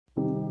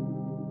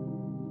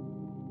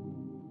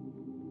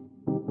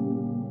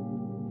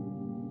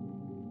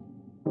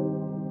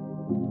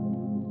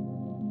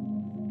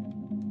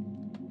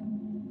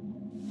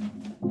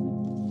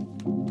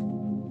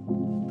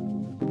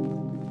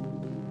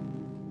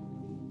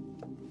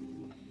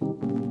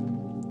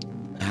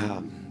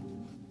how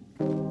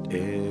it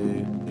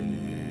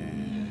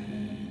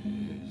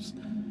is.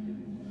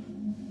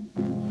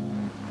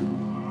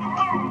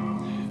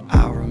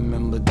 I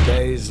remember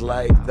days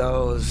like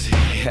those.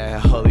 Yeah,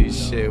 holy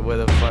shit, where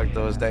the fuck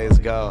those days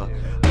go?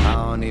 I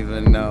don't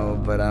even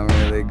know, but I'm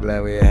really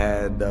glad we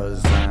had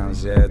those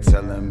times. Yeah,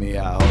 telling me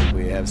I hope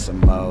we have some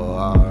more.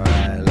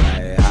 Alright,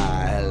 like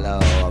hi, hello.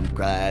 I'm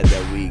glad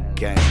that we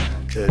came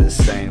to the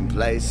same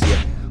place.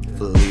 Yeah,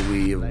 fully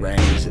we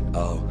arranged it.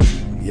 Oh,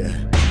 yeah.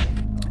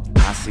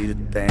 I see the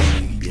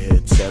thing, yeah,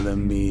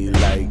 telling me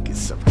like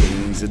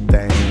something's a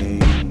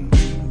thing.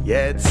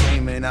 Yeah,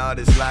 taming all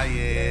this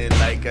lying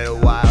like a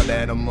wild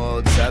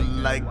animal, tell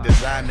like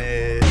design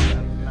it.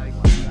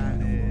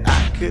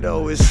 I could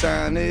always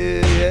sign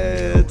it,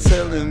 yeah,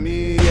 telling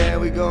me, yeah,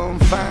 we gon'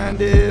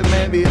 find it.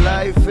 Maybe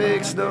life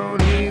fixed, no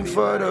need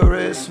for the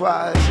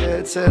wristwatch,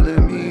 yeah,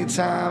 telling me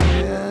time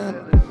in.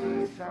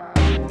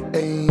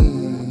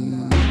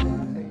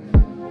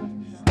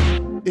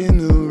 In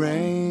the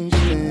range,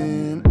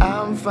 then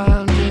I'm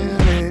finding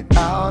it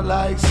out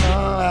like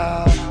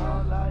somehow.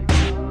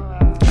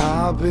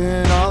 I've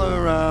been all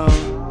around,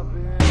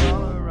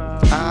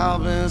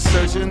 I've been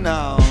searching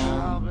out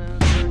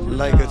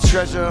like a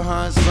treasure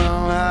hunt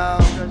somehow.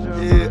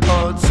 Yeah,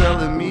 all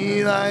telling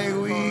me like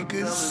we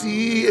could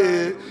see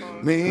it.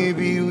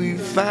 Maybe we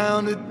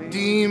found a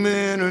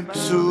demon or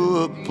two,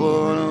 a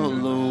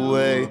portal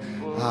away.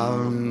 I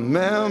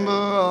remember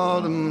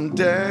all them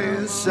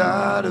days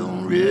I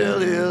don't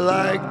really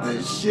like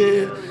this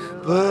shit,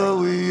 but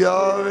we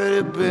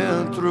already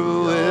been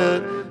through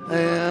it.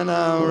 And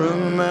I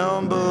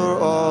remember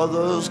all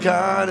those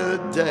kind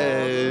of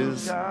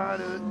days.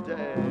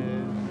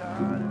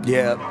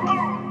 Yeah.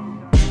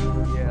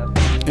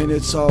 And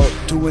it's all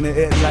doing it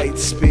at light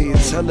speed,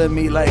 telling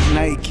me like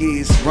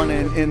Nikes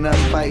running in a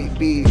fight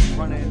beat.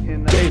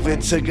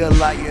 David to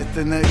Goliath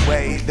in the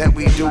way that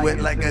we do it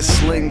like a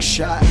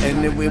slingshot,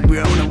 and then we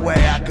run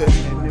away. I could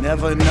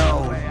never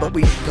know, but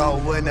we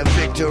go in a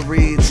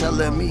victory.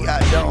 Telling me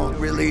I don't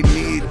really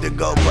need to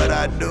go, but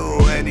I do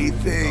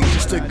anything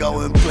just to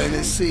go and plant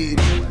a seed.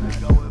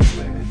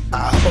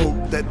 I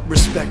hope that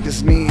respect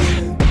is me.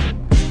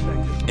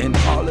 And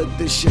all of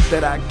this shit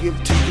that I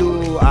give to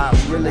you, I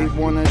really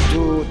wanna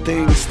do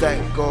things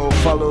that go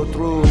follow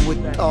through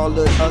with all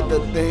the other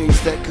things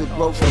that could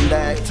grow from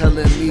that.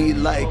 Telling me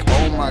like,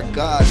 oh my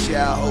gosh,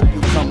 yeah, I hope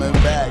you coming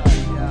back.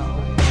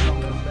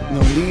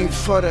 No need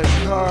for the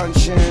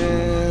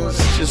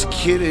conscience, just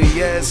kidding,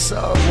 yes,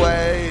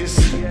 always.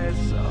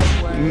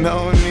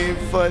 No need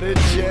for the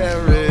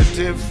Jared,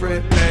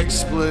 different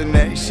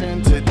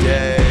explanation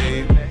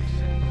today.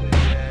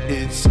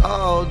 It's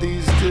all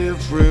these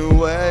different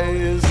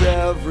ways,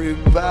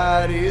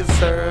 everybody's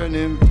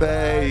turning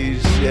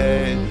page,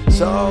 yeah.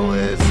 It's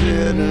always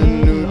in a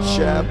new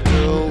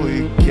chapter,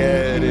 we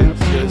get it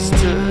just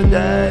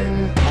today.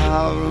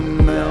 I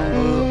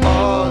remember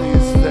all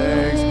these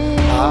things,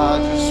 I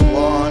just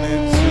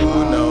wanted to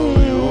know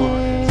you.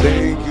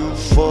 Thank you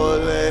for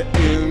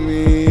letting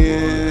me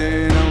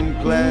in, I'm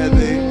glad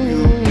that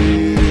you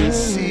didn't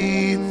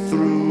see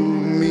through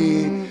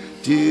me,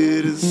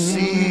 didn't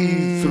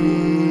see through.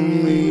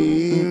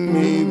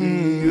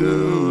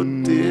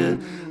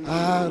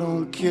 I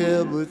don't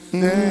care, but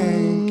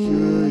thank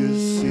you, you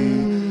see.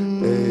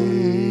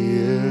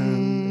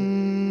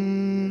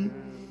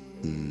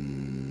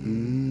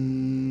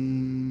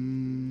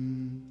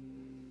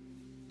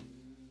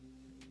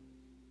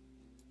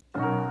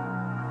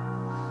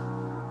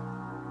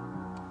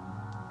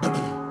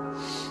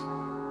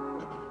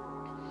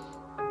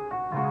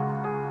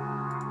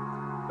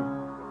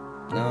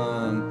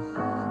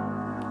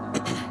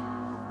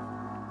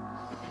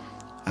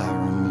 I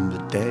remember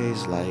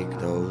days like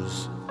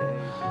those.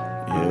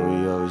 Yeah, we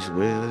always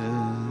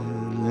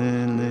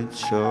willingly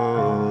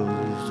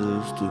chose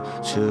just to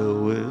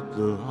chill with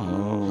the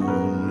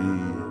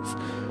homies,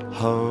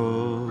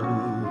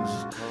 hoes.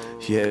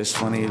 Yeah, it's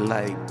funny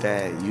like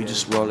that, you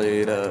just roll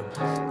it up.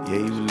 Yeah,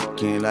 you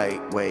looking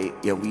like, wait,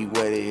 yeah, we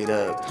wet it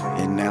up.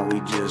 And now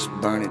we just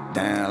burn it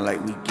down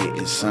like we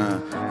getting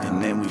some.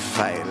 And then we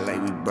fight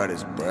like we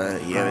brothers,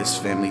 bruh. Yeah, it's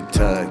family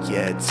tug,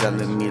 yeah,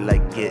 telling me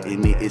like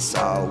getting it, it's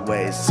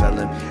always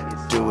telling me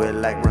do it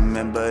like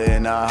remember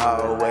in our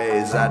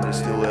hallways. I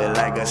just do it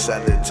like I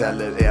said to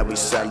tell it, yeah, we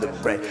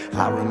celebrate.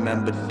 I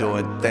remember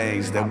doing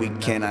things that we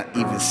cannot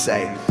even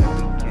say.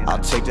 I'll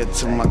take that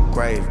to my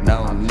grave,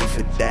 no need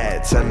for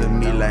that. Telling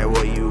me like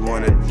what you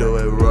wanna do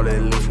it, roll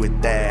it, leaf with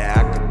that.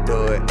 I could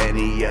do it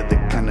any other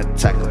kind of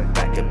type of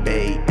back and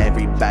bait.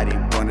 Everybody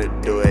wanna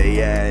do it,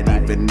 yeah, and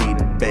even need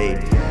a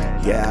bait.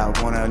 Yeah,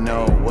 I wanna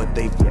know what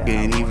they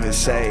fucking even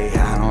say.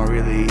 I don't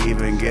really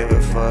even give a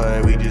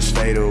fuck, we just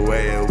fade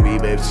away and we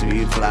babes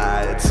we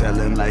fly.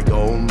 Telling like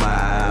oh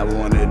my, I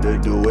wanted to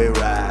do it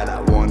right. I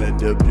wanted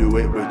to do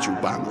it with you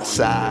by my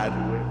side.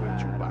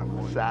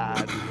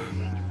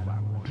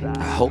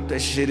 I hope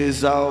that shit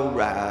is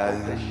alright.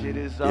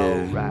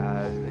 Yeah.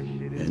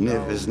 And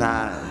if it's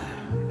not,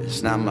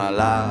 It's not my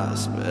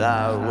loss, but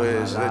I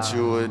wish that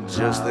you would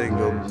just think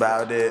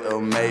about it, or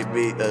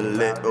maybe a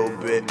little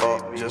bit,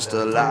 or just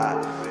a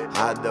lot.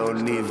 I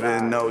don't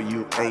even know,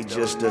 you ain't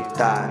just a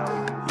thought.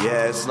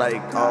 Yeah, it's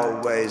like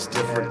always,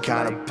 different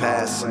kind of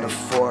paths and a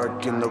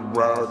fork in the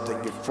road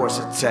that you're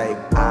forced to take.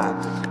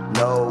 I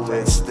know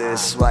it's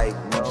this way,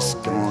 we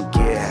just gon'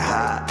 get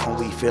high,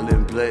 only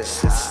feeling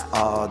bliss. It's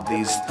all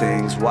these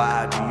things,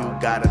 why do you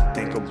gotta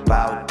think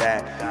about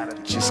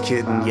that? Just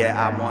kidding, yeah,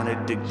 I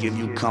wanted to give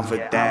you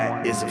comfort,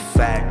 that is a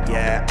fact.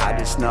 Yeah, I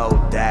just know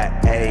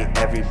that, hey,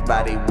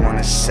 everybody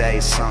wanna say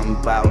something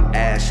about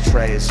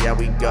ashtrays. Yeah,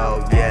 we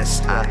go,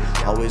 yes, I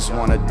always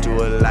wanna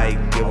do it like,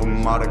 give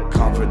them all the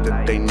comfort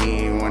that they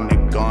need when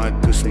they're going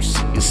through some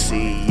shit. You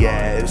see,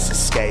 yeah, it's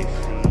escape.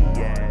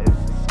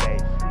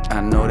 I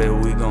know that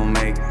we gon'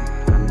 make,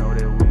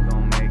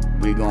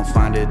 we gon'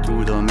 find it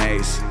through the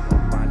maze.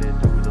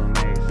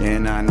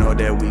 And I know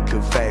that we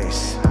could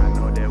face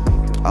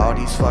all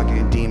these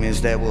fucking demons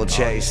that will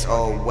chase.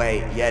 Oh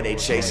wait, yeah, they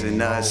chasing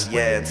us,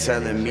 yeah,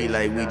 telling me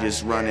like we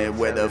just running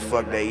where the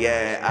fuck they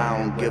at. I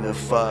don't give a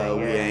fuck,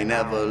 we ain't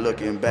ever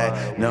looking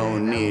back. No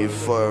need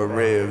for a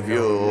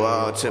review,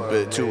 I'll tip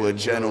it to a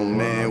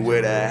gentleman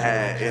with a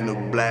hat in the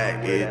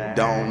black. It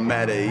don't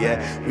matter,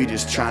 yeah, we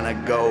just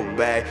tryna go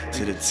back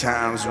to the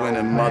times when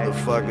the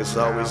motherfuckers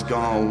always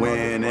gon'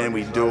 win. And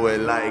we do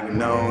it like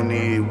no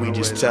need, we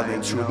just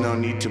telling truth, no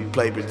need to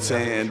play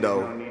pretend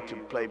though.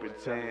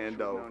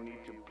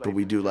 But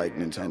we do like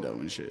Nintendo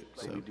and shit,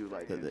 so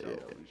yeah.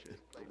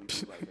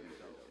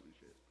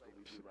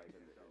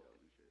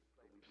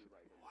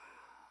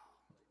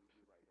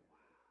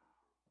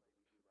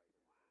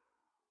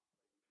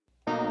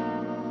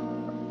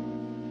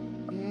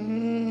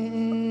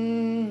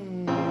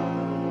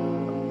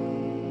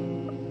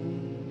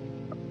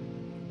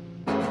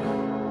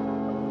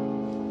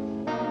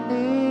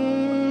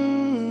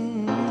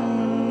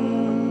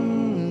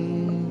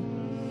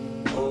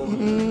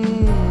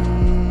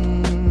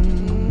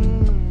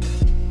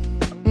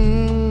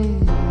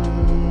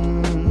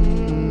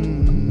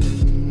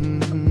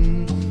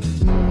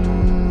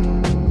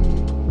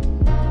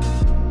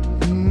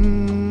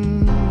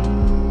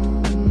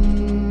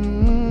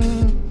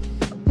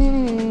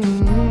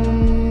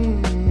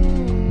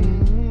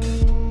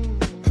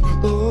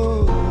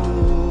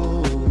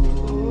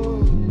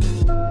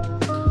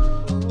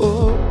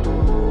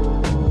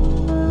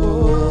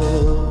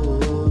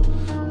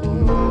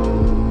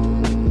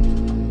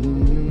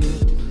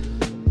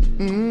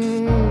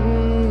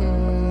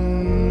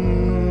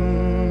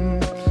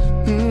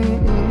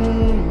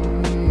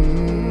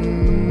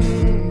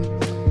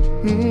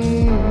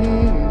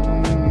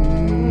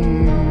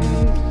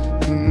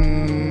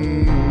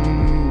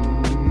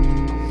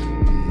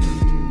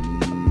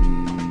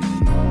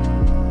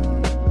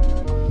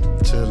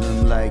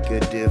 A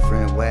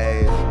different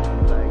wave.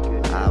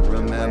 I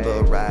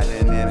remember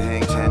riding in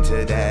Hang 10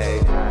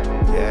 today.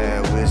 Yeah,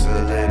 it was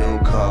a little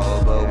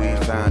cold, but we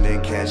found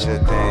and catch a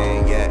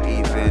thing. Yeah,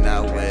 even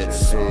our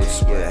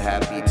wetsuits, we're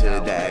happy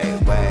today.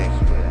 Wait,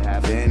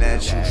 then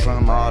at you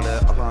from all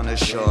the up on the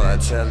shore,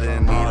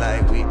 telling me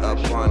like we up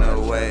on a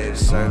wave,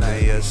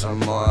 serving you some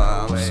more.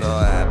 I'm so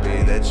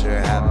happy that you're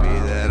happy,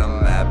 that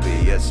I'm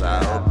happy. Yes,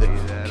 I hope that you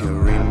can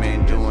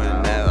remain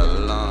doing that a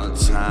long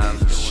time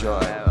for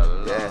sure.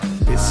 Yeah.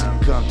 It's a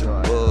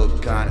comfortable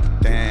kind of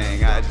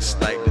thing, I just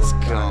like this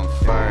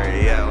comfort.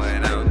 Yeah,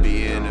 when I'm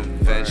being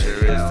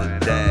adventurous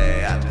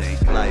today, I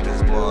think life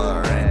is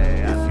boring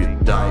if you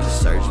don't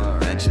search and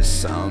venture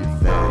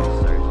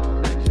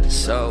something.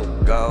 So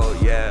go,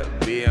 yeah,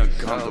 be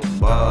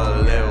uncomfortable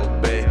a little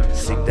bit,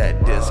 seek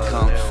that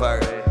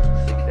discomfort.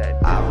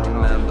 I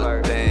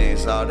remember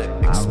things, all the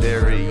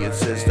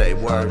experiences they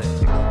worth,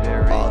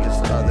 all this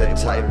other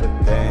type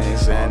of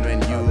things. And when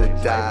you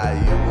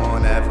die, you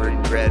won't ever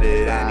regret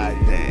it,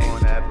 anything.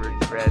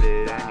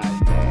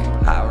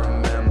 I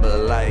remember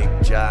like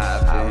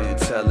jiving,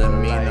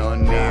 telling me no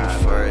need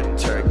for a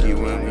turkey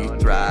when we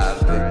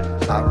thriving.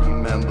 I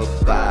remember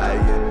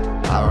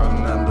buying, I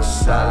remember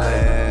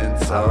selling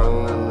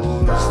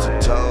toes to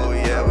toe.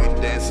 Yeah, we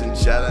dancing,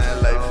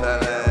 gelling like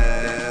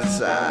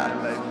felons. I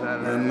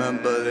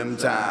remember them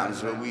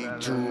times when we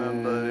too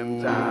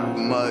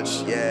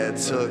much, yeah,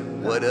 took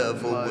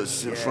whatever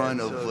was in front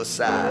of us.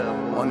 I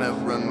wanna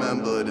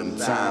remember them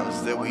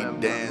times that we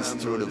danced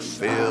through the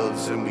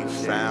fields and we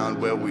found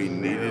where we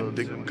needed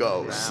to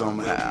go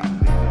somehow.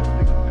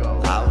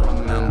 I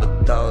remember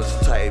those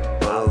type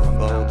of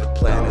old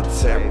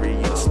planetary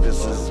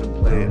experiences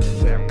we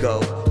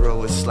go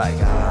through. It's like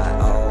I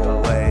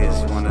always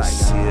wanna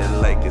see it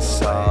like it's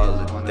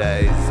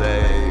holidays.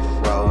 Hey,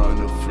 growing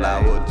a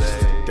flower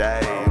just a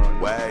day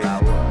away.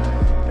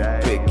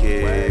 Pick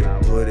it,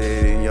 put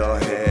it in your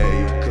hair.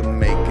 You can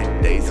make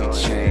a daisy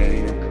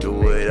chain.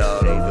 Do it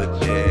all over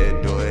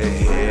there. Do it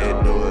here,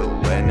 do it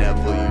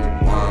whenever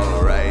you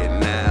want. Right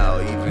now,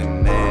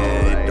 even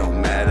then, it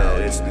don't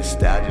matter. It's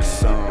nostalgia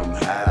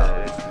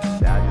somehow.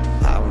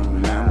 I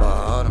remember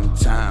all them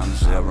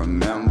times. I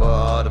remember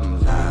all them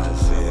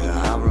lies.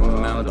 Yeah, I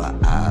remember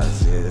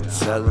eyes. Yeah,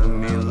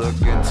 telling me look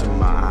into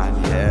mine,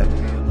 yeah.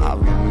 I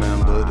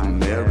remember the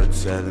mirror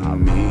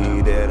telling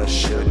me that I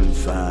shouldn't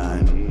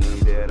find.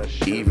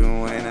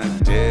 Even when I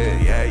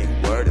did, yeah, you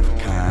were the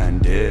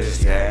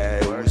kindest. Yeah,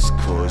 it was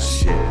cool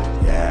shit,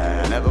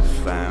 yeah, I never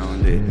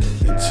found it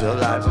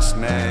until I just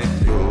met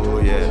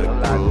you. Yeah, the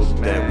group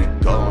that we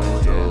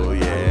going through,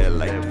 yeah,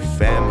 like the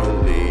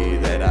family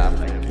that I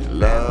fucking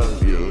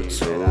love you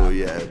too,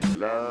 yeah.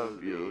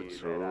 Love you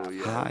too,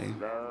 yeah. Hi.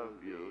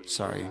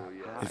 Sorry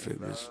if it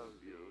was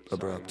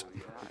abrupt.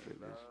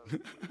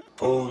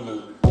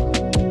 Holding,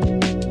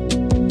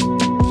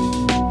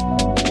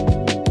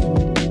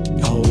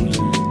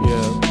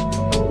 yeah.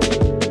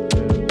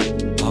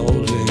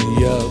 Holding,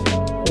 yeah.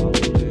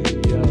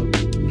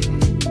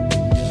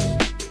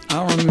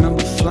 I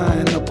remember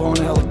flying up on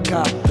a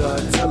helicopter,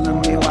 telling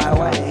me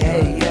why,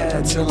 hey,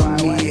 yeah, telling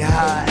me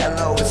hi,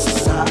 hello, it's a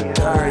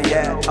soccer,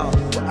 yeah.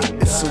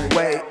 It's a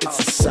way, it's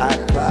a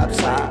cyclops.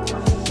 I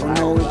don't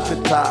know if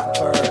it's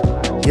proper.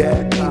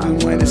 Yeah, even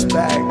when it's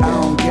back,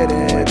 I don't get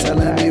it.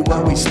 Telling me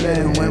what we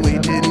spend when we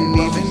didn't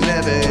even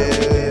live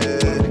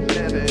it.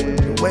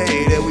 The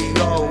way that we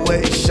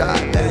always shot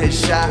that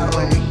shot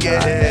when we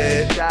get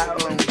it.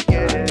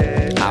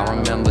 I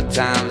remember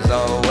times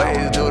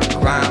always do the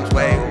crimes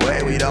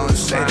way. We don't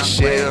say the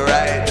shit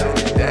right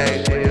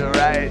today.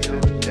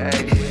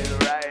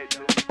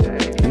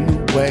 In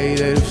the way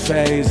that it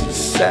phases,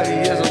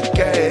 7 years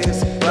okay.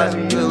 It's a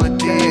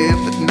possibility, if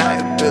the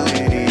night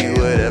ability,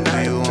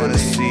 whatever you wanna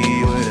see.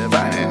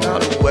 Finding all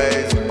the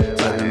ways,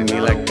 telling me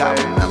like I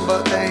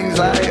remember things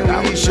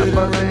like we should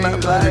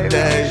remember the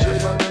day.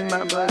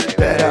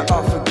 Better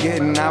off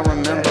forgetting, I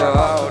remember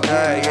all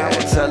day. Yeah,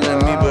 telling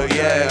me, but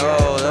yeah,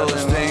 all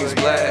those things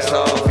blast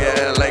off.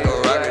 Yeah, like a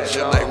rocket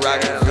ship, like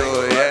rocket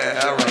fuel. Yeah,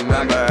 I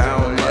remember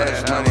how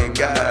much money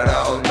got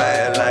all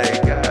bad.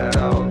 Like,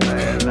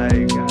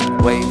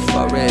 wait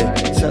for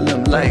it. Tell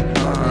them like,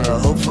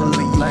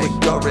 hopefully you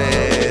ignore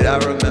it. I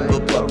remember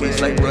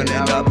puppies like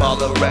running up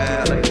all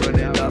around.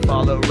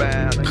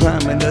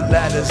 Climbing the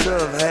ladders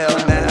of hell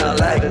now,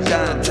 like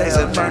Dante's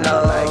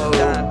Inferno.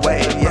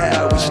 Wait,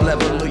 yeah, which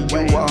level are you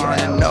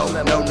on? No.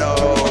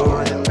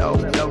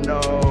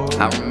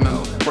 I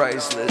remember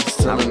bracelets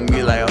telling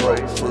me like,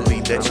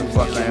 hopefully that you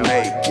fucking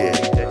make it.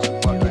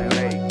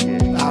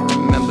 I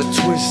remember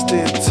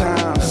twisted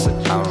times.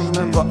 I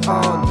remember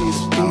all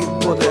these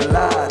people that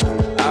lied.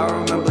 I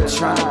remember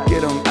trying to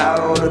get them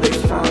out of their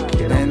funk.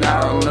 And I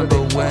remember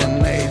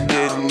when they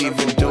didn't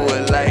even do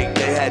it, like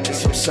they had to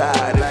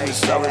subside. It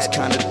was always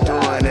kind of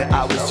doing it.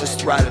 I was just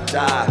trying to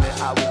die.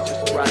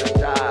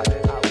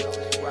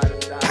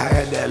 I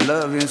had that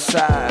love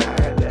inside.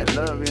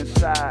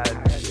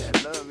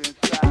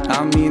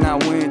 I mean, I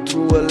went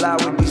through a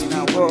lot with these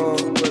people,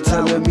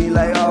 telling me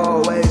like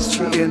always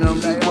treating them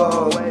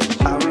equal.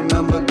 I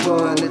remember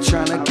doing it,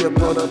 trying to get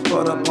put up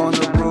on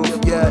the roof.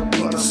 Yeah,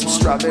 eating some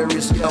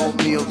strawberries and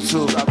oatmeal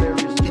too.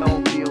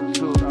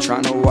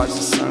 Trying to watch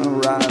the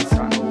sunrise.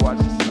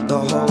 The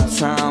whole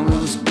time it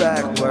was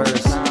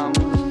backwards.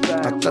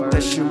 I thought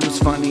that shit was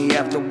funny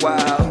after a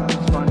while.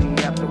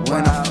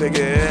 When I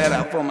figured it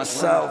out for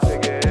myself.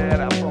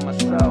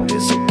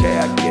 It's okay,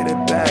 I get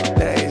it back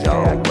days.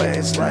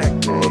 Always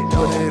like to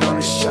put it on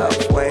the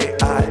shelf.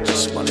 Wait, I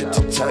just wanted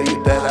to tell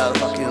you that I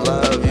fucking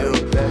love you.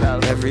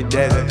 Every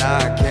day that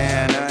I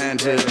can, and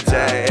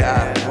today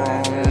I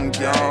won't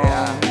go.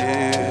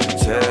 Yeah,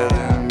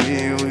 telling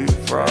me we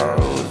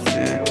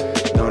frozen.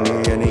 Don't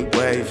need any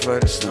way for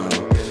the snow.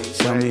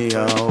 Tell me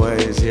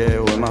always, yeah,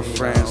 where my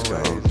friends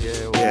go.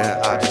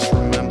 Yeah, I just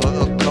remember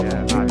a couple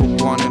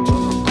people wanted to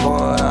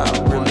record. I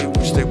really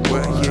wish they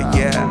were here,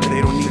 yeah.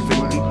 They don't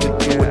even need to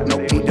do it, no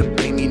need to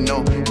pay me,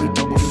 no. We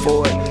do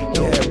before it,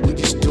 yeah. We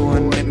just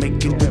doing it,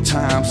 making the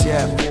times,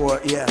 yeah, for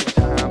it, yeah.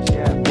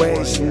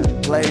 Ways in the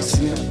place,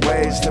 in the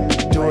ways that we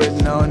do it.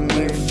 No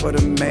need for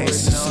the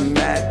mace, it's a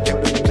mat that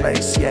we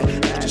place, yeah. We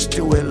just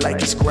do it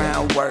like it's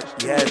groundwork,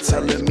 yeah.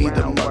 Telling me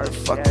the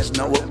motherfuckers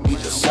know what we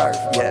deserve,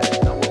 yeah.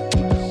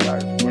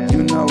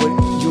 You know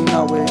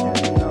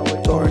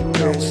it, Doric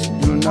Chris,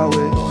 you know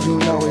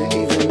it,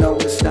 even though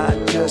it's not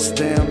just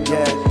them,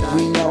 yeah,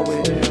 we know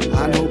it.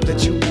 I hope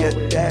that you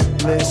get that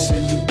bliss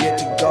and you get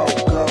to go,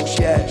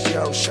 yeah,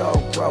 show,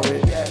 grow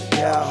it,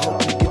 yeah, I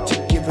hope you get to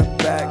give it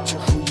back to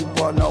who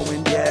you are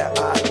knowing, yeah,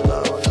 I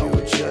love you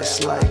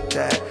just like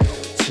that.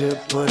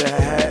 Tip of the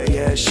hat,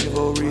 yeah,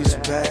 chivalry's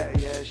back.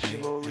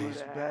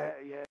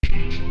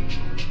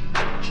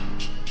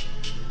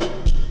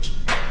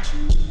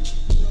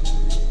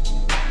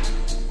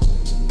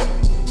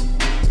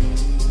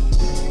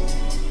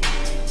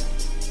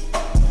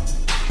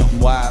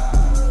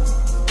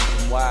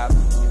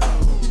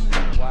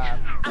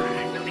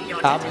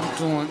 I've been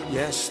doing,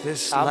 yes,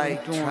 this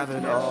like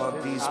traveling all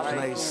these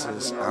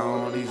places. I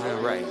don't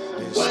even write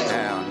this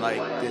down,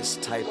 like this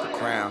type of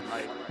crown.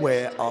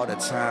 Wear all the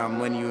time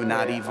when you're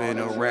not even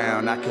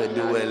around. I could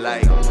do it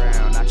like,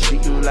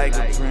 treat you like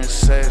a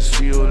princess,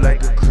 feel you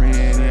like a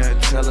queen. Yeah,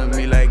 telling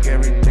me like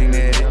everything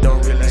that it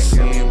don't really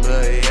seem,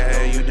 but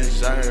yeah, you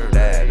deserve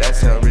that.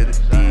 That's how it really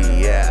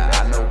be. Yeah,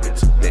 I know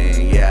it's a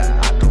thing.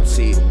 Yeah, I don't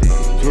see it.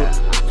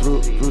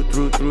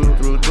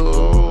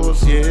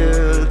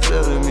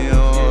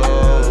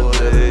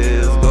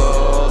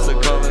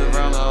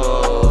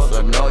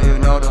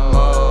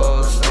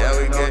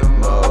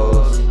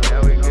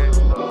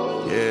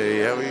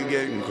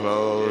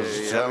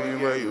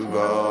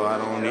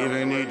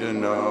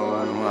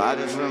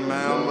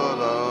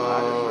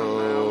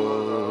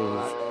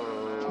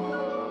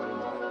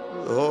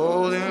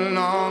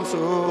 gone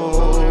through.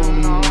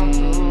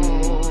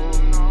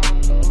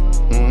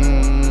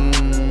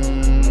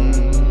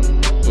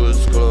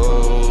 Was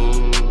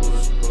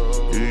close.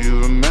 Do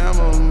you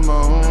remember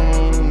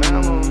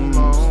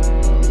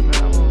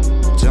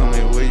Tell me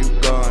where you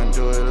going,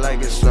 do it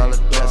like it's all a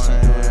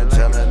blessing.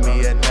 Telling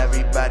me and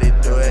everybody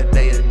do it,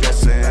 they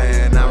addressing.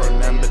 I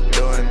remember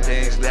doing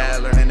things that I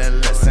learned a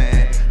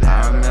lesson.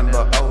 I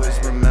remember, always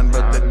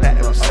remember that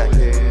it was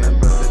second.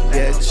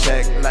 Yeah,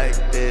 check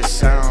like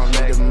this, I don't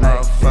need a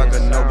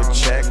motherfucker, no, but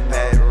check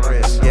that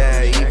wrist.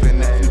 Yeah,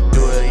 even if you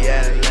do it,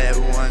 yeah, let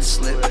one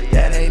slip.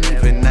 That ain't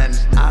even an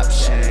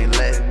option,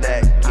 let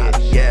that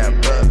get, yeah,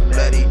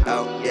 bloody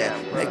out, yeah,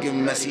 make it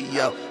messy,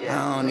 yo, I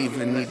don't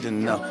even need to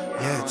know.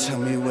 Yeah, tell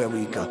me where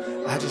we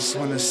go, I just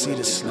wanna see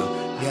the snow.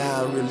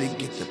 Yeah, I really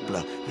get the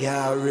blow,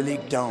 yeah, I really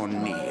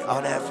don't need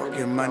all that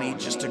fucking money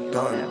just to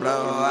go and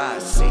blow. I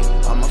see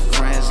all my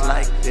friends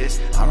like this,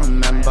 I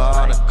remember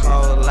all the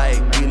cold, like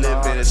we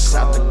live in the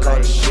South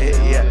Dakota shit,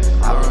 yeah.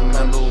 I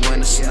remember when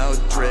the snow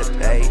dripped,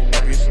 hey,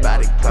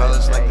 everybody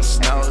goes like the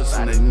snow's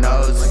in the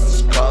nose,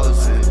 it's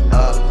closing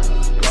up.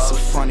 It's so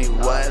funny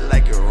what,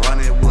 like you're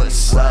running,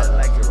 what's up?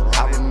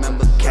 I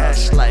remember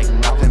cash like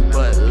nothing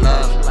but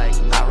love.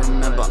 I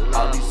remember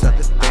all these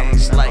other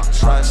things like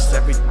trust,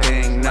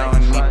 everything, no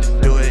need to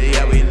do it,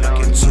 yeah, we look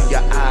into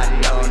your eye,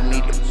 no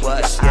need to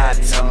bust, yeah,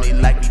 tell me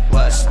like we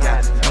bust,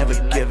 yeah, never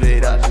give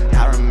it up.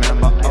 I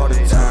remember all the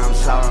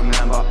times, I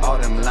remember all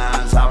them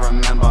lines, I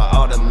remember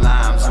all them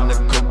limes, and the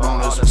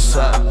Coronas, what's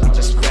up, we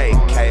just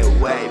vacate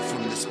away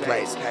from this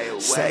place.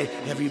 Say,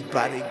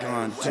 everybody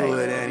gonna do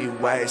it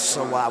anyway,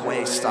 so I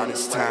waste all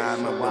this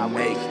time and we'll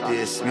make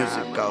this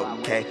music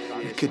okay.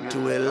 We could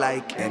do it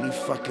like any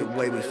fucking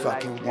way we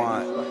fucking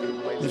want.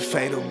 We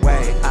fade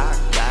away, I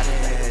got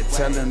it.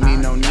 Telling me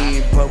no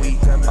need, but we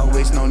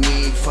always no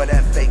need for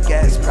that fake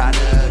ass product.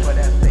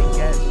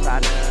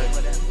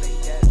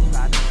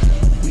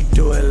 We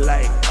do it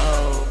like,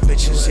 oh,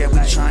 bitches, yeah, we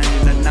trying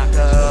to knock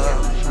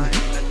up.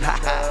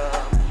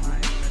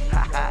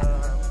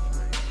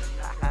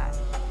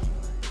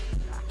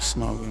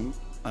 Smoking,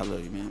 I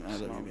love you, man. I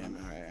love you, man.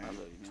 All right, I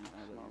love you, man. I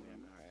love you,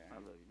 man. I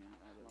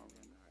love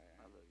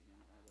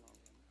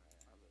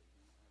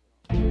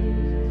you, man.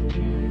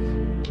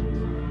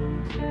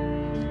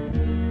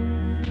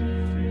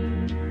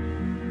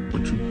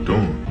 What you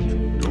doing?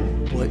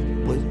 What?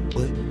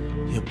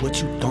 Yeah, what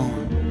you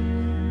doing?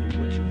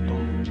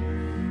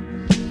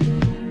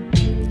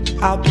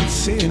 I've been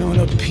sitting on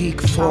a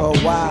peak for a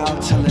while,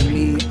 telling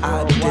me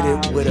I did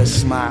it with a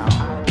smile.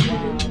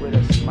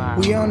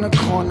 We on the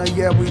corner,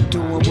 yeah, we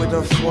do it with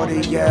a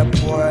 40, yeah,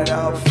 pour it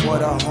out for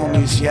the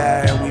homies,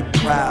 yeah, and we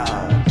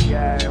proud.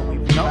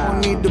 No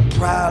need to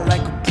proud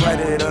like a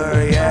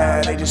predator,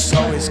 yeah, they just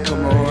always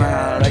come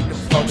around, like the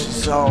folks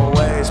is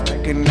always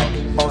picking up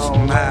the phone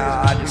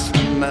somehow. I just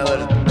remember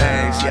the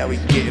things, yeah, we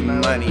getting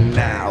money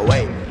now,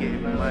 wait.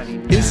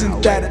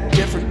 Isn't that a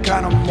different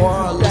kind of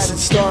moralistic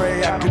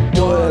story? I could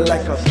do it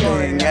like a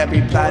thing,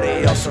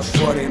 everybody else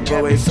affording,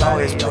 but it's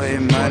always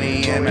putting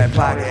money in my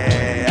pocket.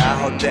 I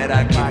hope that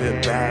I give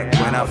it back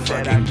when I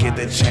fucking get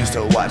the chance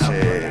to watch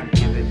it.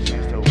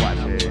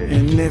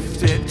 And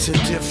if it's a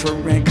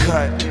different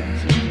cut,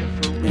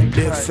 and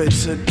if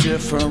it's a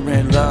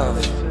different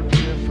love,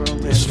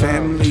 there's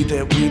family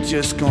that we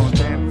just gon'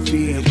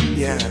 feed,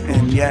 yeah,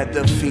 and yeah,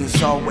 the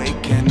fiends all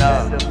waking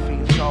up.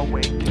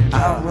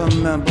 I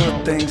remember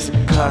things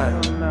to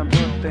cut,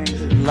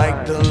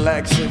 like the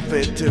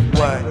laxative did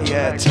what,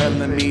 yeah,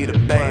 telling me to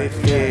bathe,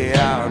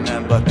 yeah. I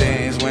remember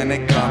things when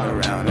they come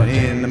around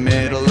in the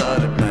middle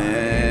of the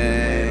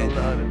night,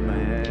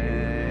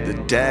 the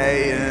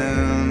day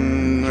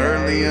and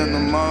early in the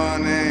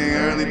morning,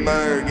 early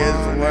bird gets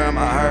to where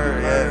my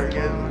heart, yeah.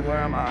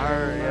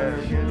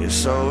 It's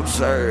so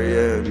absurd,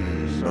 yeah,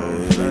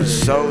 but it's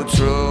so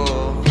true.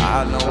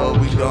 I know what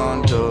we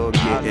gon' do,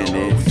 getting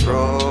it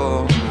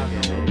through.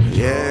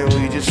 Yeah,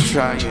 we just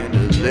trying to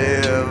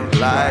live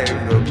life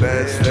the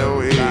best that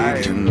we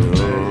can do.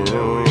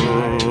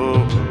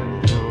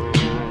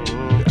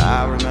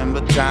 I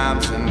remember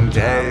times and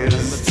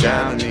days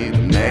telling me the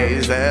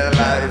maze that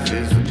life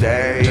is a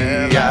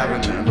day. I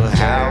remember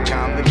how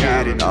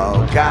complicated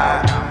all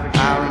got.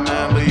 I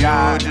remember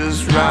you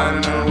just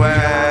running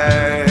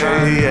away.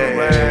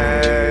 Yeah,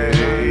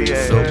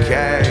 it's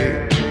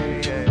okay.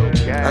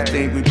 I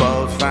think we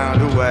both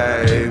found a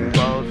way.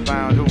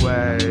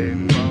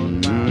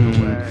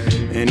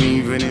 And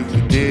even if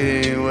we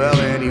didn't, well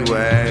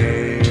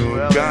anyway,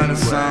 we're gonna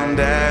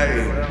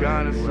someday.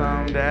 Glad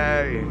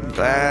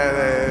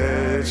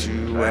that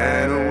you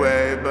went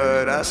away,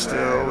 but I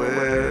still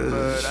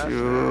wish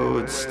you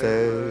would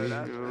stay.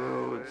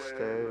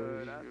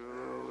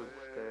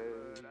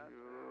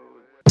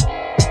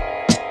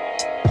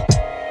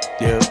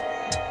 Yep.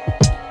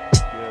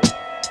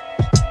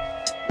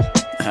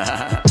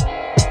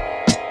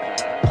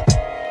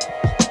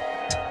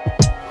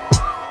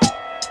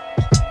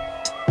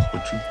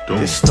 What you doing?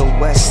 It's the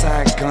West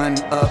Side gun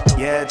up,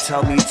 yeah,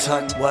 tell me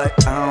tuck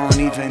what? I don't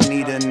even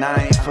need a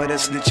 9 for the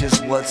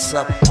snitches, what's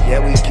up?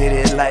 Yeah, we get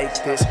it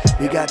like this,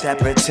 we got that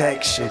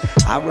protection.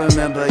 I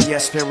remember, yeah,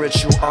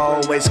 spiritual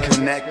always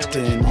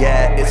connecting.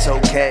 Yeah, it's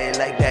okay,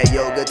 like that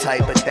yoga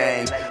type of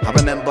thing. I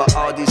remember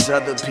all these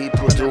other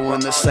people doing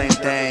the same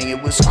thing.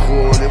 It was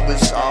cool, it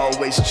was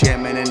always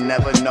jamming and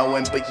never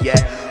knowing, but yeah,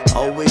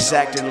 always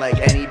acting like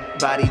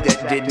anybody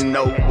that didn't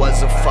know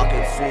was a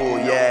fucking fool.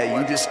 Yeah,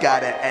 you just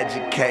gotta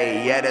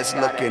educate, yeah, that's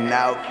looking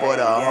out for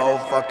the whole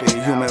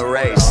fucking human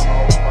race.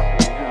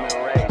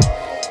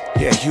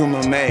 Yeah,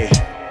 human made.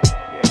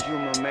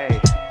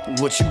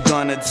 What you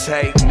gonna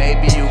take?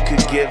 Maybe you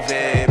could give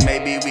it,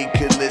 maybe we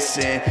could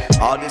listen.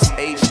 All this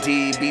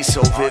HD be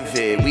so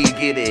vivid, we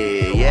get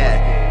it,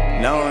 yeah.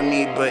 No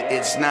need, but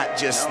it's not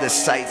just the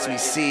sights we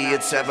see,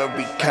 it's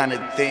every kind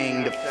of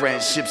thing. The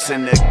friendships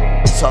and the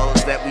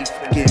souls that we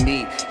fucking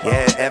meet.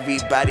 Yeah,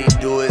 everybody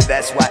do it,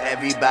 that's why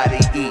everybody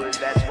eat.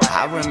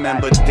 I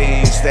remember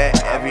things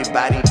that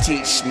everybody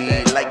teach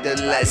me, like the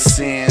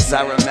lessons.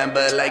 I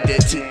remember like the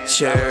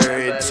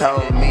teacher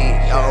told me,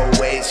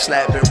 always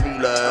slapping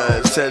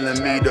rulers,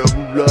 telling me the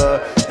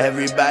ruler.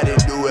 Everybody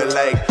do it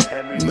like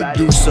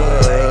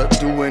Medusa,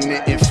 doing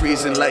it and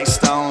freezing like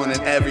stone.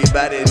 And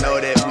everybody know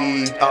that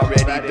we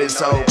already been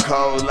so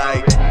cold,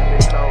 like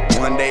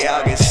one day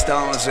I'll get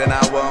stones and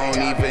I won't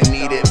even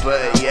need it.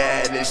 But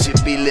yeah, they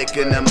should be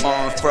licking them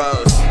on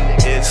froze.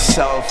 It's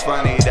so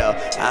funny though,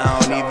 I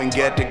don't even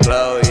get the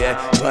glow, yeah,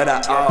 but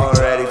I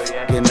already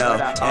fucking know.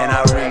 And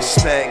I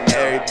respect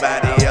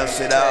everybody else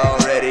that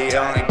already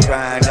on the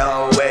grind,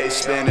 always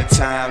spending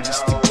time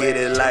just to get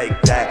it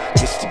like that,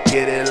 just to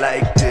get it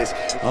like this.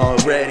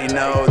 Already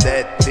know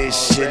that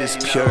this shit is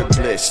pure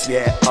bliss,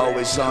 yeah,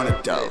 always on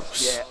a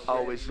dose. Yeah,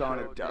 always on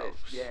a dose.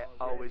 Yeah,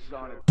 always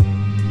on a dose.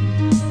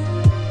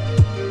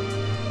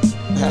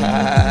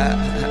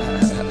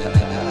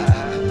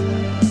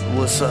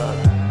 What's up?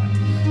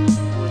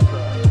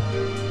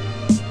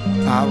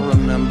 I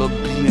remember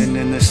being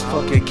in this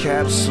fucking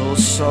capsule,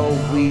 so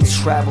we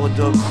traveled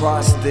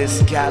across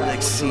this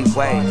galaxy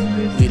way.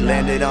 We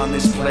landed on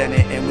this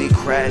planet and we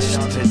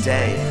crashed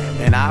today.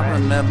 And I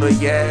remember,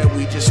 yeah,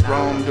 we just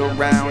roamed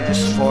around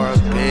just for a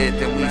bit.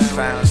 Then we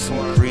found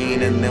some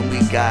green and then we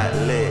got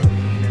lit.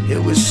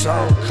 It was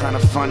so kind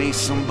of funny,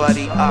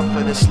 somebody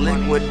offered us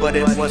liquid, but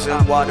it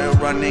wasn't water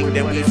running.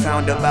 Then we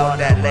found about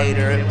that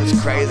later. It was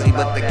crazy,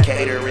 but the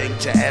catering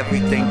to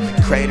everything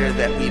crater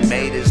that we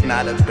made is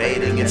not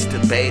abating. It's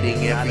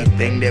debating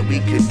everything that we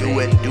could do,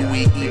 and do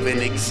we even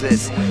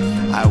exist?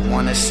 I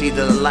wanna see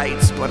the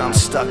lights, but I'm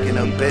stuck in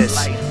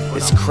abyss.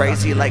 It's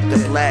crazy like the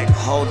black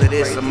hole that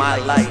is in my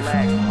life.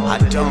 I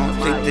don't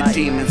think the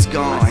demons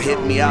gon'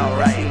 hit me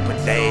outright,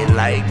 but they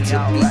like to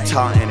be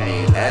taunting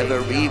me.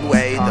 Every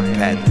way the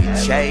path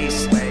we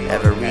chase,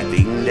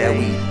 everything that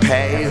we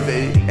pave,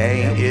 it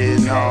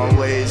ain't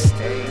always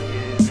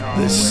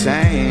the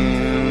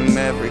same.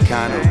 Every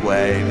kind of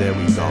way that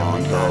we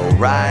gon' go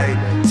right.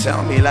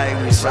 Tell me like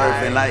we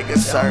surfing like a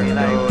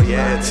surfer,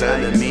 yeah.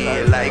 Telling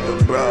me like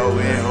a bro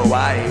in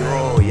Hawaii,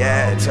 oh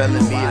yeah.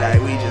 Telling me like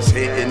we just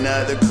hit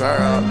another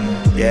curl,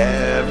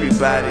 yeah.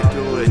 Everybody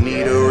do it,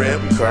 need a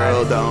rip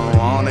curl. Don't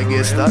wanna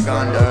get stuck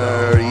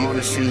under,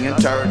 even seeing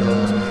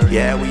turtles.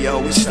 Yeah, we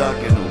always stuck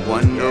in the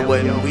wonder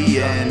when we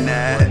in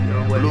that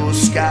blue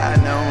sky.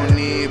 No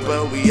need,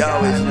 but we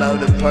always love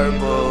the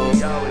purple.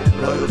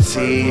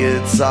 Loyalty,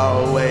 it's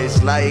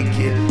always like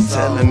it.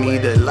 Telling me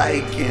the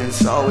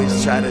likings,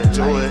 always try to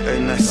do it.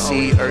 And I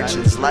see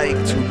urchins like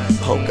to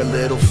poke a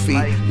little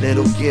feet,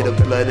 little get a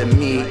blood of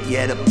meat.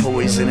 Yeah, the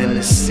poison in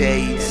the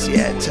seeds,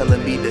 yeah,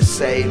 telling me to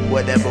say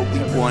whatever we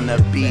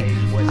wanna be.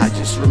 I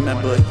just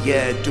remember,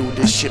 yeah, do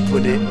this shit,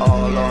 put it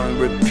all on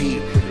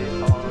repeat.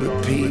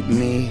 Repeat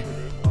me.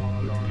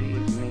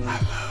 I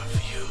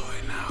love you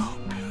and I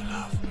hope you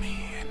love me,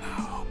 and I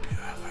hope you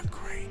have a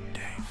great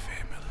day,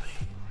 family.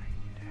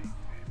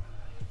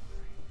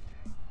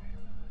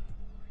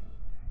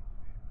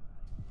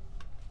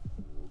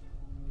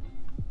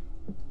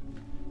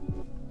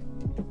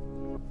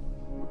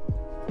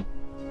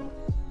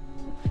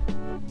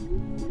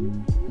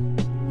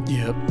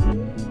 Yep.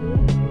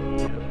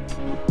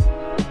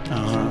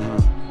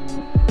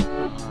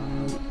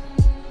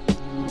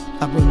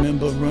 I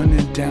remember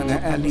running down the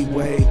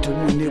alleyway,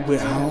 doing it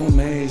with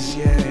homies,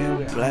 yeah,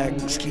 in black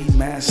ski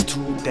mask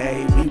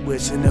today. We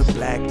was in a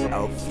black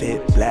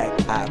outfit, black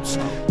ops,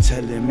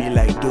 telling me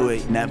like do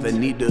it, never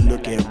need to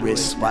look at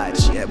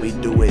wristwatch. Yeah, we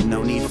do it,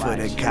 no need for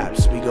the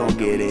cops, we gon'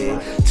 get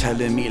it.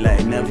 Telling me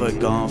like never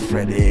gon'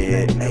 fret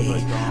it.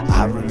 Ay,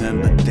 I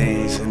remember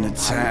things in the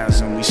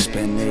times when we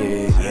spent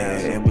it. Yeah,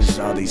 it was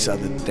all these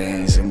other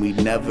things, and we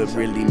never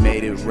really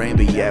made it rain,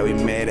 but yeah, we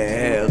made it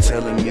hell.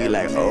 Telling me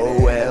like, oh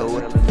well,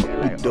 what the fuck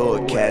we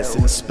do,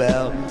 casting a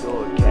spell.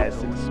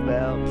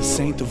 This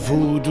ain't the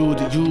voodoo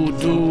that you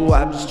do.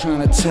 I'm just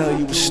trying to tell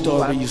you a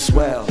story as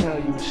well.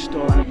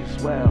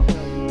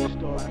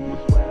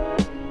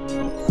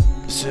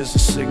 This is a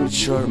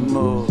signature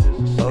move.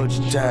 Oh,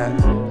 you die.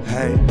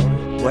 Hey,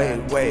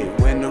 wait,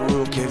 when the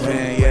roof cave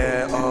in,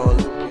 yeah, oh.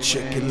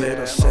 Chicken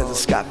Little says the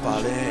sky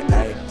falling.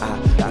 Ay,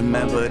 I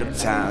remember the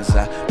times,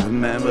 I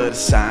remember the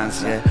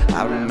signs, yeah.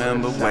 I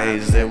remember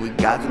ways that we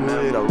got to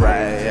do it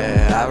alright,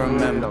 yeah. I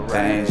remember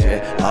things,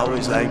 yeah.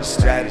 Always like a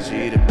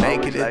strategy to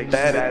make it a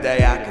better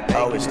day. I could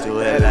always do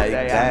it like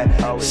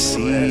that.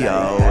 See,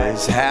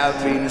 always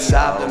happiness,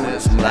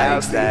 optimism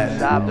like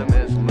that.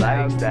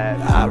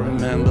 I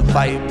remember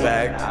fighting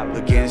back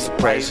against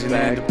depression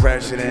and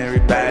depression.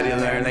 Everybody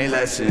learn their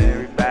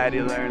lesson.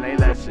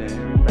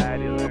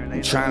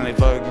 I'm trying to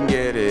fucking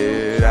get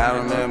it. I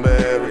remember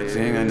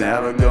everything, I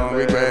never gonna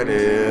regret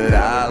it.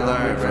 I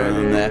learned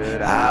from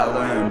that, I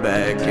went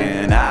back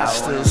and I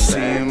still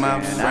see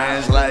my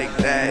friends like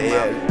that,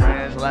 yeah.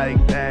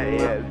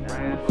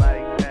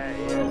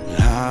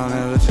 I'll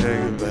never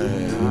take it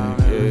back,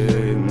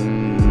 yeah.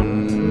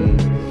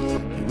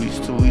 We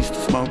used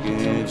to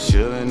smoking,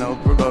 chilling, no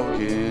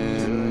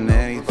provoking,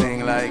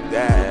 anything like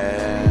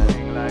that.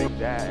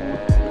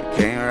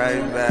 Came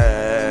right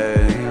back.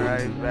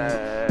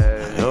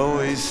 I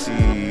always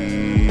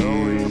see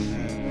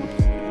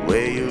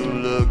where you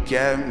look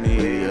at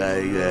me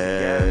like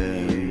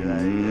that.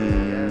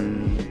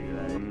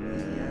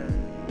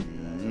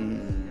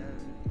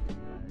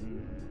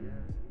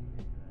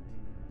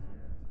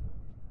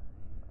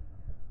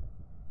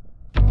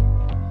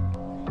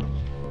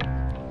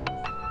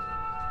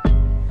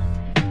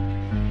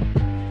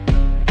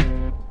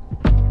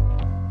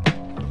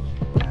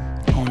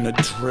 On the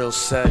drill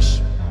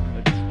session.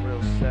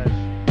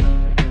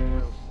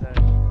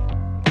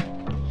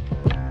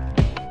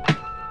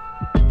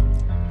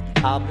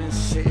 I've been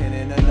sitting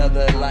in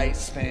another light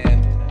span.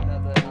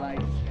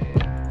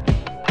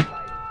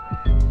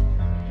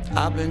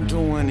 I've been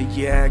doing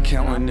the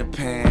counting the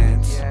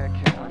pants.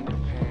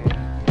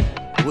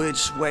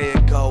 Which way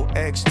it go?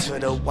 X to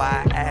the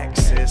Y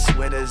axis,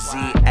 where the Z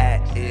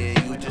at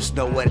is. You just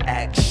know what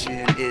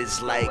action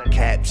is like.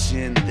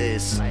 Caption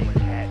this.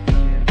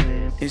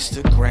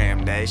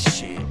 Instagram that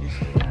shit.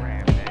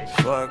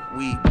 Fuck,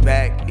 we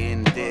back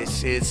in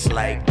this. It's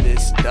like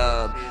this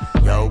dub.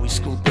 Yo, we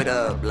scoop it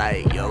up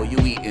like, yo, you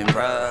eating,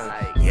 bruh.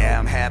 Yeah,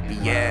 I'm happy,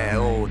 yeah,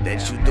 oh,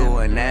 that you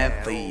doing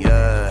that for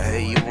ya.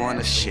 Hey, you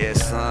wanna share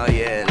some?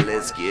 Yeah,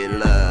 let's get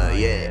love,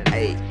 yeah.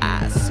 Hey,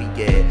 I see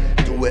it.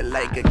 Do it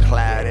like a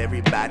cloud,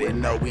 everybody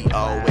know we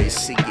always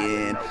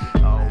seeing.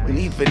 And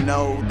even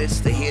though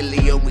this the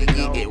helium, we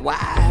get it.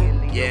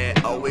 Why? Yeah,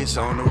 always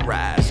on the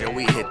rise, yeah,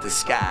 we hit the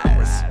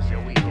skies.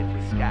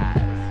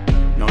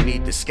 No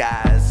need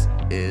disguise,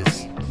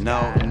 is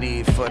no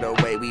need for the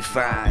way we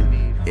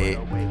find it.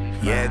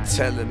 Yeah,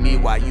 telling me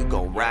why you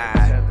gon'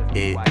 ride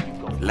it.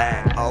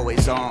 Like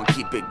always on,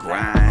 keep it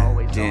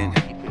grinding.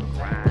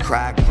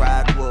 Cry,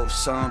 wolf,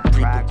 some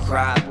people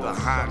cry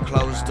behind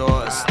closed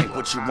doors. Think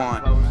what you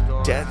want.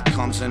 Death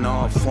comes in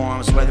all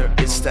forms, whether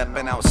it's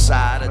stepping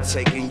outside or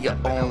taking your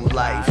own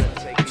life.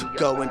 To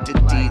go into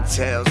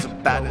details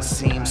about it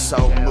seems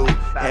so moot.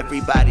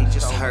 Everybody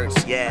just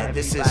hurts, yeah,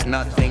 this is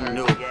nothing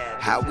new.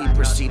 How we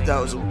perceive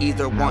those who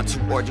either want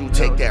to or do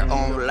take their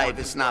own life,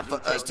 it's not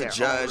for us to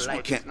judge.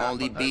 We can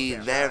only be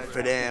there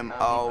for them,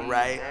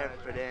 alright?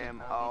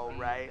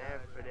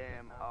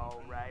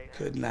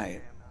 Good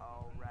night.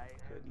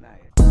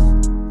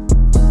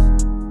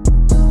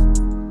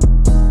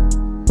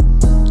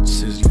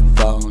 Since you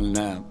falling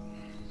out,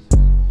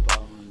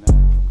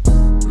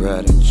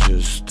 riding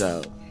just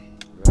out,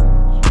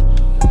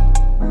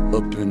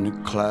 up in the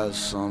clouds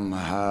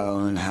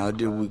somehow, and how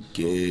did we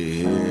get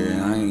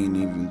here? I ain't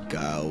even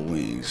got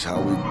wings,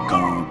 how we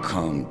gon'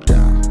 come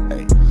down?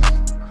 Hey,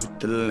 with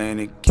the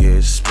Atlantic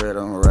get spread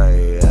on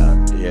right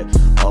out,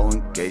 yeah. All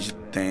engage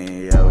your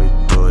thing, yeah,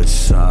 we do it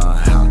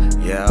somehow.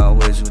 Yeah,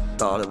 always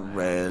with all the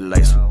red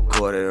lights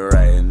recorded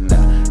right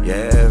now.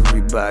 Yeah,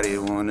 everybody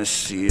wanna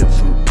see it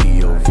from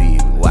POV.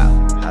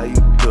 Wow, how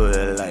you do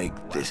it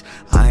like this?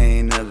 I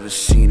ain't never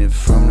seen it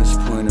from this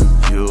point of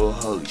view.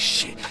 Holy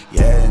shit,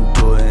 yeah, and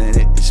doing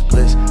it is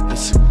bliss.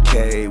 It's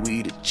okay,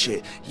 we the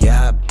shit.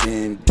 Yeah, I've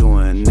been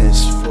doing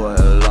this for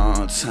a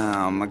long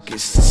time. I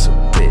guess it's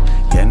a bit.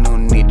 Yeah, no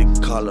need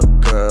to call a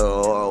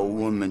girl or a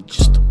woman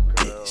just a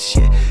bitch.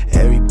 Yeah,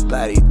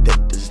 everybody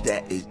that does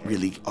that is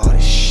really all the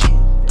shit.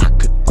 I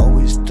could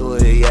always do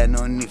it, yeah,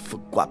 no need for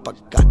guap, I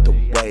got the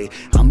way.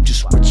 I'm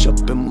just rich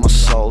up in my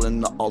soul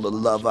and all the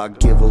love I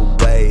give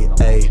away.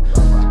 Ay,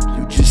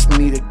 you just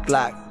need a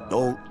Glock,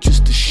 oh,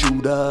 just a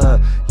shooter.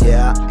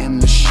 Yeah, I am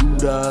the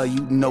shooter,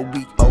 you know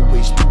we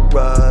always do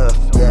rough.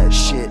 Yeah,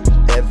 shit,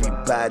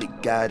 everybody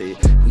got it.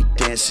 We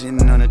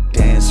dancing on the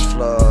dance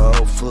floor.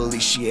 Hopefully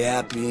she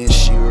happy and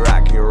she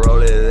rock and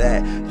roll it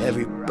that.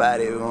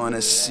 Everybody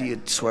wanna see her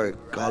twerk,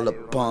 all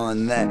up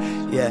on that.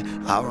 Yeah,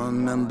 I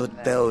remember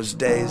those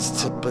days,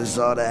 tip us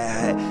all the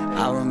hat.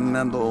 I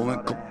remember when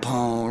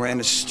Capone ran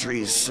the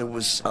streets, it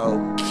was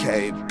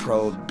okay.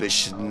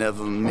 Prohibition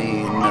never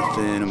mean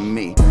nothing to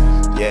me.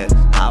 Yeah,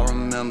 I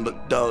remember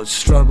those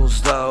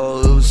struggles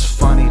though, it was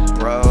funny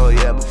bro.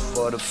 Yeah,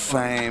 before the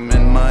fame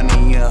and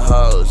money and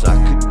hoes, I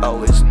could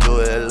always do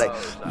it. Like,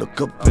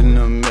 look up in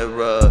the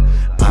mirror.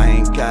 I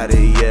ain't got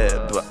it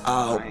yet, but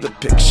I hope the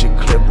picture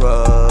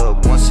clearer.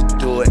 Once you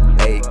do it,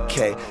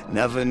 8K.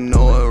 Never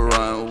knew it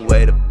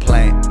runway. The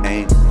plane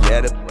ain't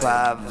yet a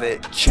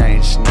private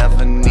change.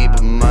 Never need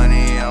but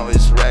money,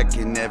 always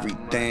racking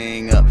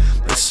everything up.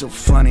 It's so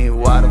funny,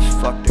 why the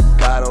fuck they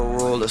gotta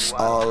roll us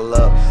all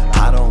up?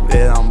 I don't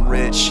bet I'm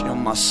rich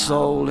in my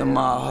soul, in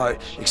my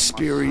heart.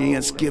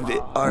 Experience, give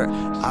it art.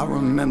 I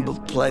remember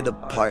play the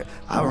part.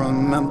 I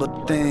remember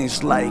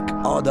things like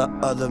all the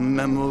other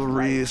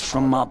memories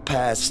from my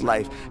past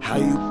life. How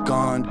you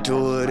gon'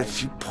 do it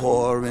if you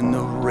pour in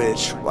the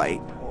rich,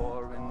 right?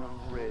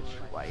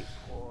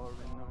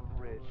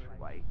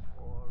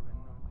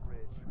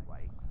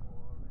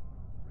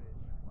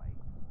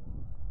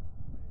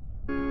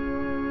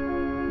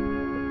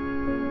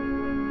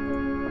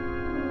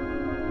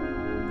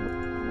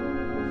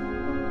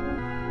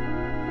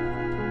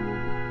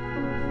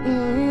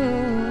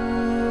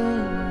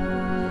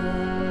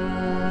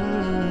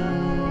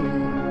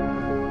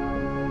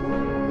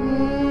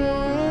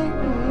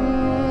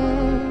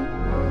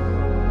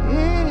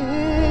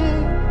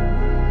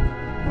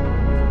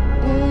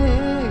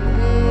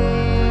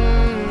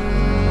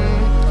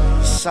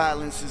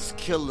 Silence is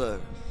killer.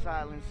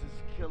 Silence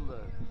is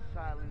killer.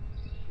 Silence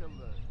is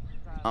killer.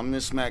 I'm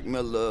Miss Mac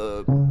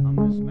Miller.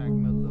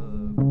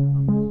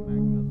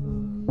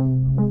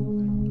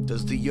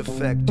 Does the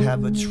effect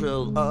have a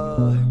trill?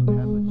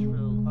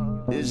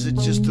 Is it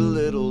just a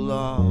little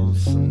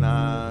lost?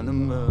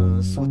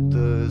 Synonymous with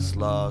this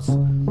loss.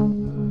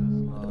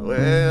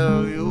 Where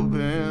have you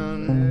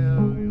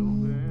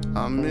been?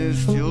 I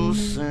missed your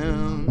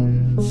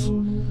sins.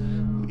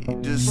 We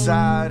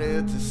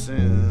decided to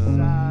sin.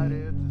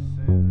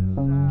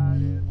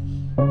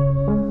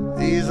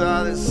 These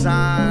are the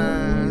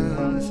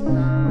signs,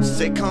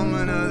 say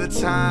coming other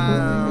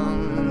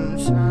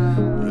times,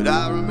 but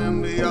I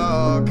remember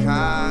your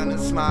kind of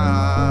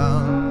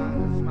smile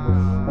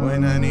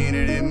when I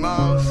needed it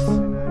most.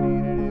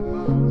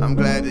 I'm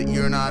glad that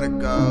you're not a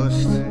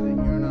ghost,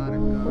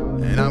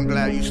 and I'm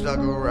glad you stuck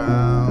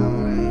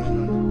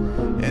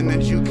around, and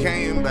that you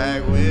came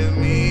back with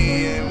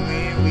me,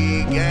 and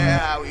we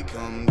get how we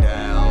come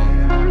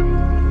down,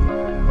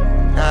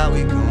 how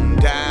we come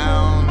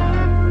down.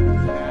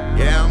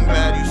 Yeah, I'm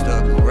glad you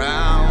stuck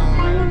around.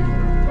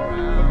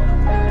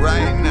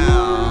 Right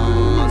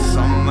now,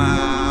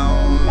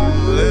 somehow,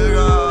 let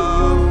go.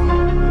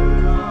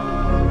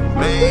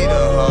 Made a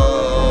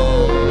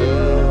hole,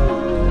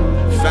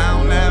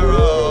 found that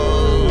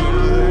road,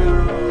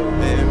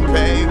 then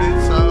paved it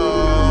so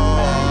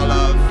all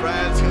our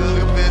friends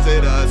could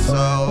visit us. So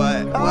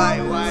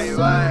why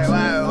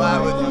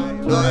would you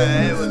do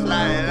it? It was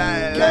like,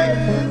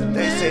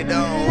 they say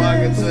don't walk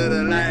into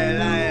the light.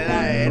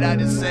 I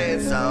just say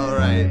it's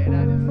alright.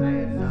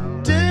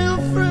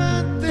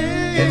 Different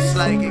things. It's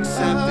like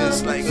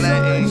acceptance, like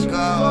letting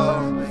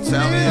go.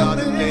 Tell me all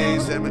the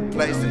things that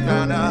replaced and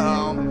found a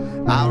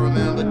home. I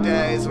remember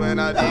days when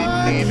I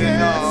didn't even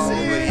know.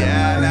 But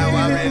yeah, now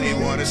I really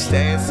wanna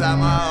stay inside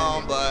my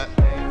home. But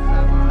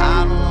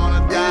I don't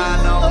wanna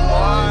die no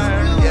more.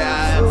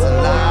 Yeah, it's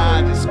a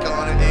lie. Just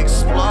gonna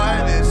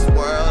explore this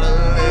world a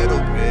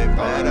little bit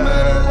better.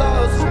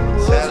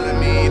 Telling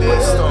me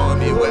this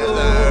stormy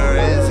weather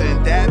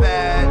isn't that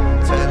bad.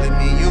 Telling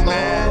me you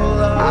mad.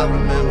 I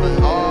remember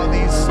all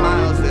these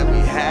smiles that we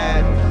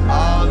had,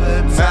 all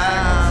the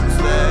times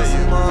that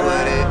you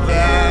put it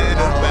in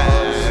a bag.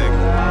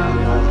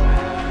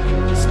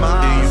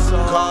 Do you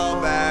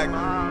call back?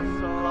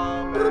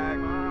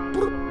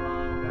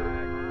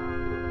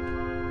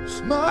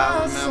 I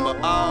remember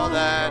all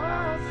that.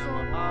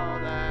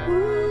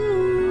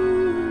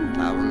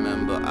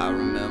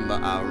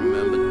 I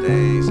remember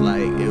things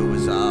like it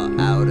was all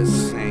out of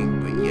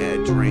sync. But yeah,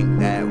 drink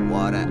that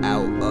water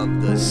out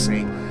of the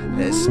sink.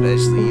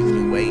 Especially if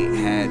you ain't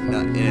had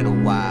nothing in a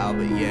while.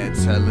 But yeah,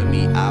 telling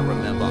me I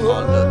remember all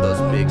of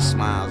those big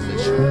smiles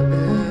that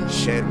you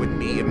shared with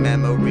me, and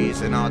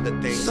memories and all the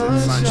things in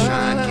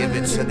sunshine. Give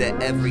it to the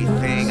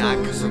everything. I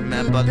could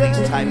remember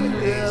these type of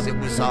things. It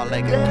was all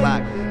like a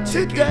clock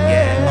ticking.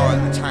 Yeah, all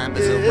the time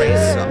is a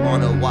racer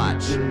on a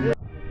watch.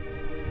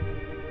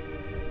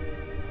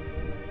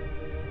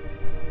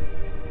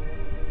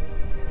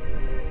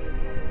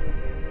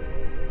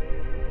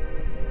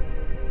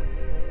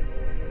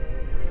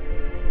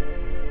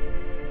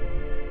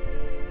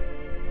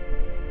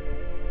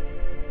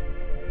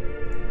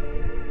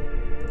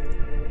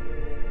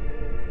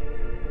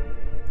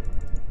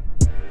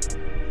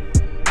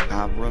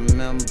 I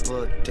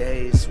remember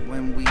days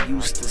when we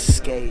used to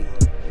skate.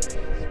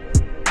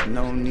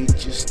 No need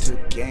just to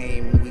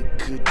game, we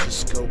could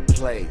just go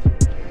play.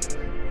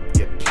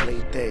 You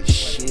played that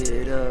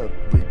shit up,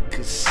 we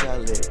could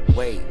sell it.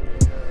 Wait,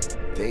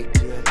 they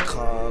could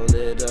call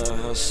it a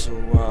hustle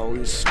while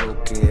we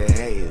smoking.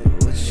 Hey,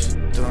 what you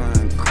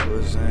doing?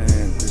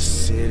 Cruising the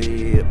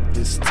city up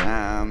this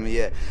time.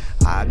 Yeah,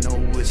 I know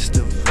it's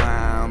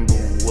divine,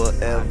 but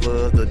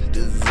whatever the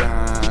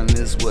design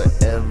is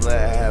whatever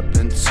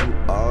happened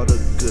to all the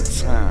good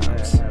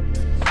times.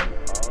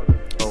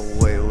 Oh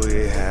wait,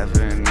 we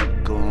having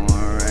it going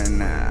right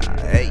now.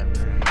 Hey,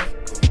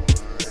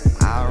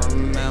 I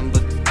remember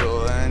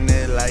doing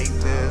it like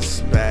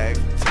this back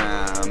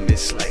time.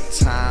 It's like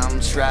time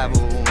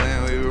travel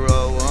when we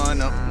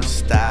rolling up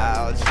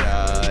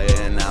nostalgia.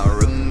 And I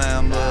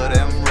remember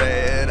them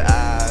red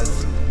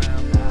eyes.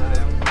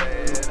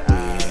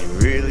 We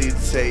ain't really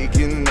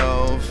taking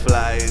no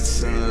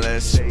flights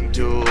unless you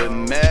do it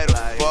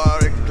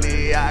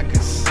metaphorically. I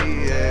can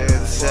see it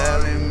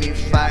telling me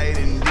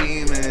fighting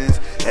demons.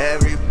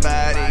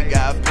 Everybody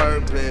got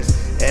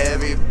purpose,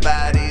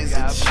 everybody's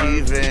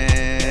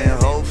achieving.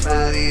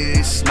 Hopefully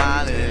they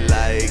smiling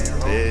like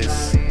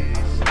this.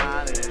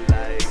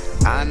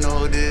 I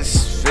know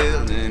this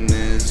feeling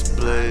is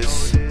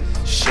bliss.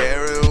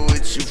 Share it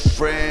with your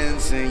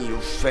friends and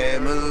your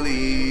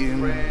family.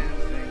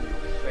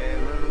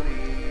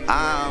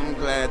 I'm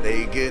glad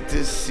they get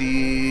to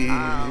see.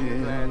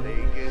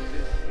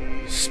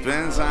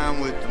 Spend time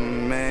with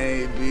them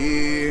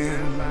maybe. I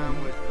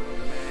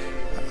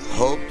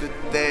hope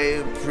that they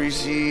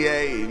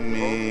appreciate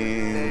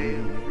me.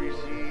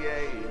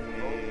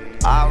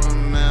 I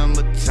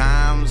remember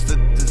times the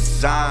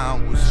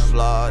design was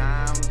flawed.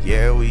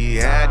 Yeah, we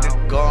had to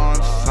go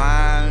and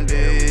find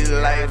it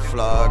like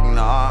flawed.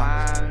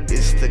 Nah,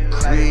 it's the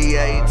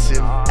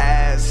creative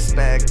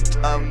aspect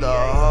of the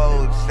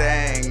whole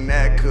thing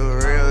that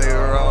could really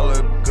roll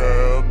a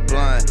good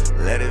blunt.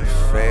 Let it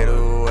fade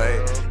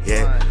away.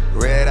 Yeah,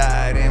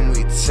 red-eyed and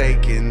we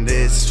taking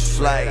this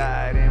flight.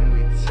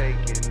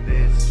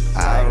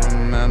 I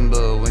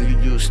remember when you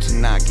used to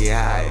not get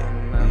high.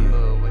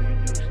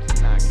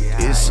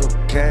 It's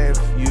okay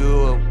if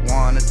you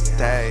wanna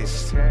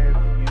taste.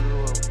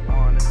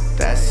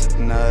 That's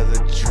another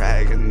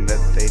dragon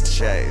that they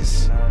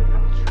chase.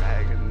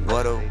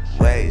 What a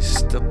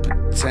waste of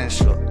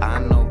potential. I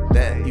know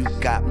that you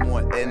got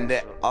more in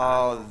that,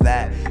 all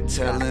that.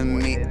 Telling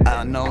me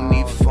no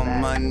need for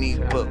money,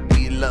 but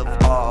we love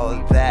all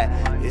that.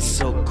 It's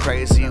so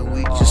crazy,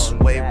 we just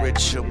way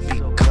richer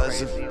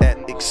because of that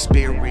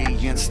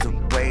experience. The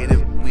way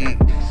that we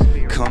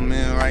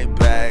coming right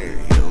back.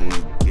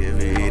 Give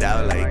it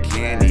out like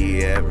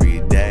candy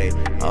every day.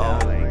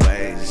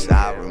 Always,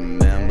 I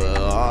remember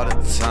all the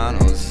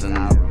tunnels and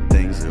the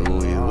things that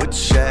we would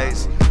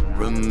chase.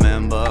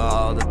 Remember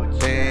all the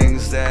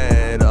things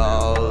that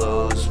all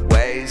those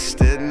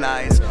wasted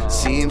nights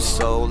seem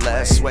so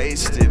less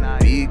wasted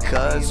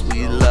because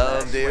we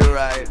loved it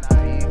right.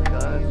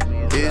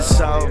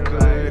 It's all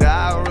good.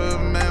 I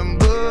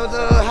remember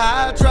the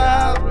high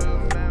drive.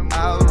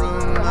 I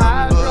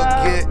remember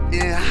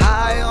getting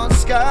high on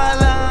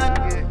Skyline.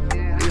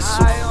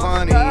 So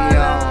funny,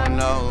 I don't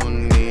know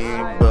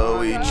need, but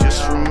we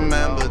just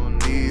remember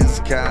these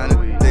kind of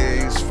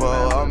things for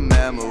our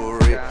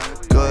memory.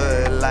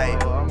 Good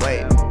light,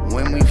 wait,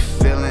 when we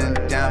feeling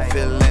down,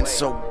 feeling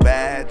so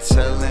bad,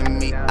 telling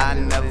me I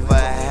never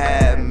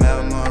had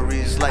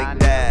memories like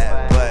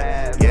that.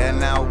 But yeah,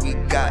 now we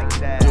got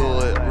to do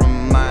it,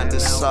 remind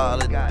us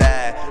all of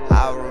that.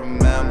 I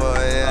remember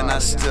and I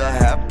still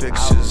have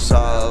pictures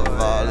of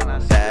all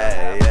of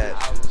that, yeah.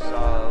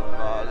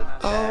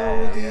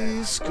 All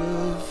these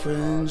good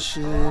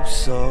friendships,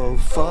 so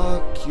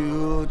fuck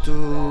you,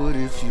 dude,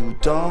 if you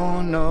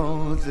don't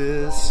know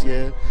this,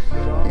 yeah.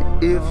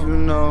 If you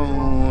know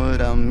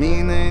what I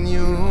mean, then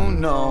you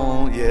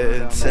know,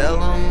 yeah. Tell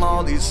them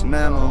all these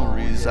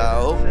memories,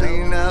 I hope they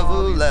never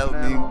let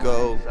me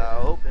go.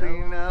 I hope they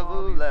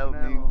never let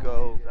me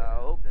go. I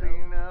hope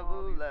they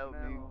never let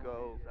me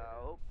go.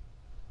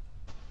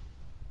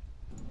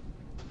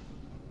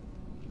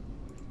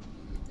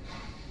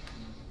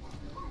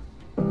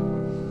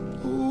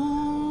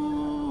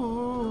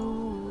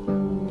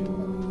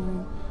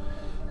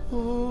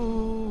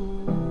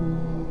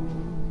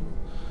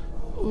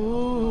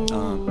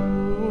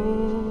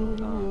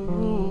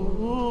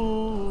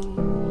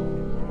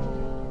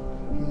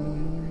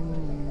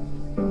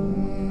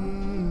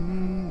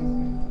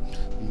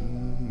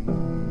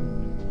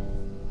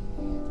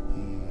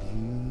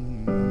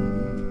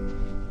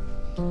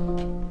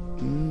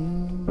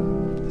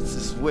 This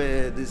is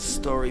where this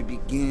story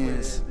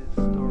begins.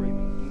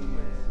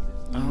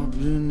 I've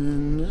been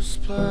in this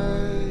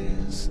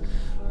place.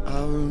 I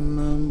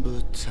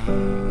remember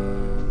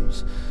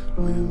times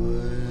we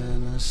were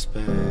in a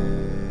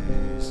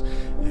space.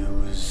 It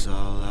was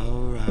all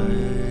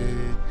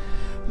alright.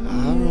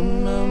 I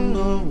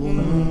remember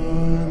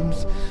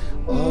warmth.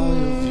 All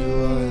of you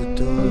I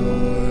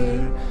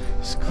adore.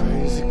 It's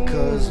crazy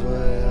cause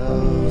what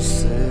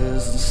else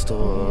is in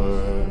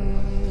store?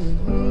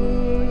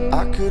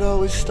 I could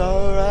always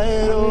start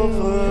right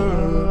over.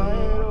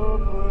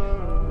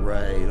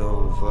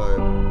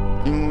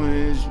 And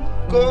wish you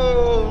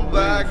go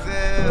back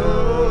there,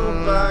 oh,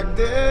 back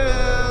there.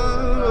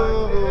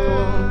 Oh,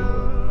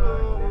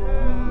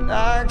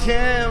 I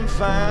can't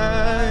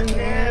find,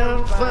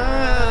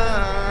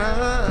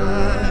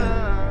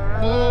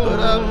 but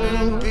I've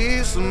been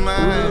peace of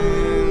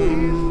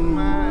mind.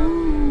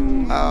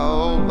 I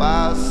hope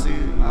I see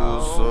you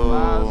so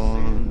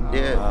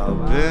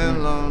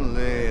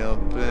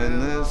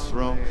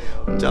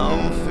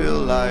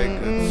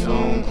like a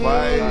tone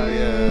quiet.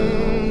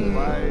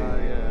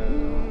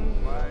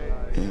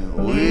 And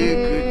we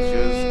could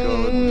just go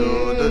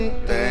do the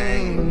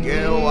thing,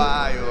 get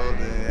wild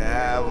and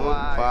have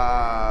a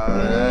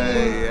party.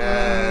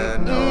 Yeah,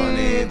 no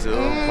need to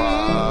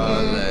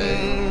parlay.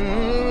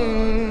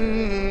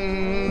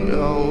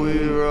 Yo, we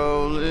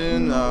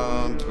rolling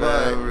up,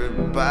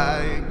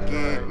 everybody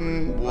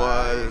getting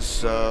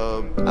what's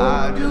up.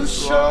 I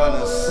just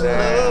wanna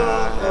say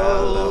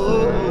hello.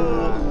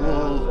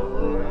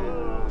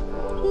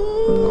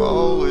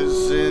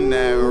 Always in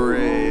that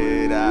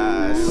red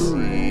I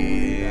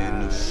see in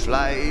the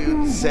flight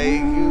you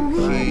take, you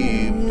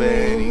keep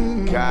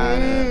any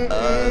kind of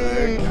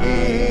other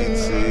key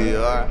to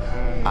your.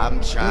 I'm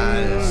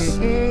trying to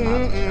see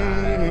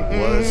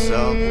what's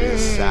up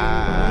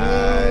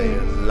inside.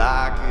 You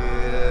lock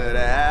it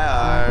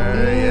out.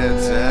 You're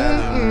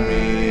telling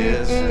me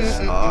it's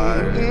just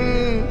hard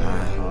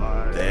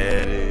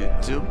that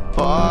it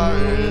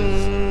departs.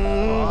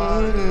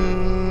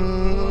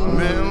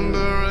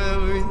 Remember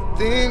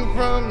everything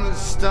from the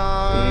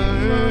start.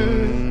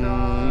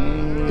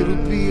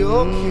 It'll be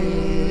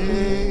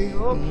okay.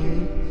 We'll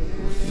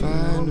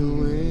find a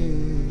way.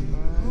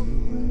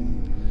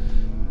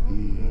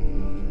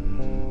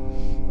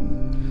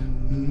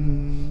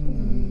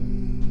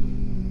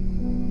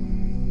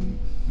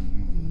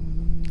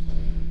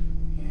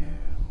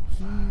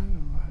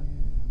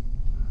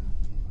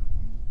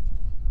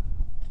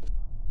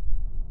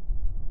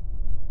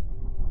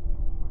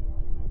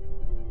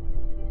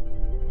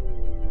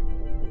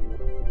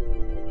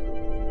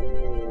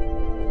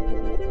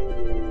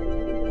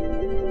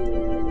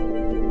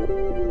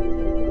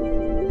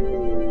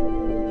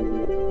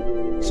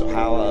 So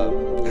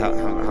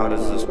how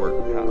does this work?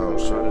 How does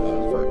this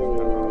work?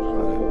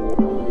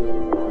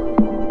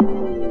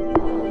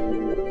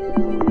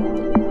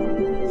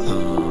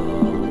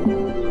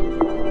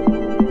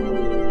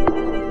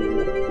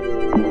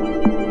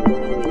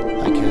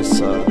 I guess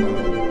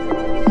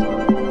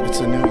it's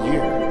a new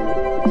year,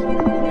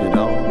 you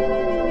know?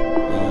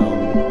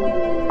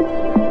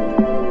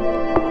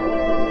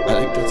 I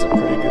think that's a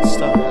pretty good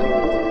start.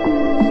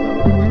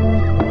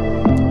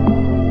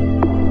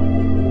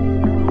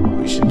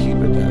 We should keep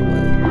it that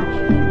way.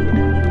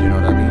 You know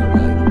what I mean?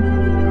 Like,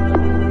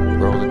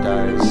 roll the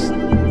dice,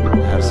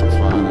 have some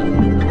fun,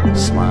 and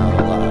smile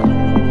a lot.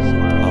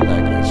 All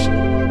that good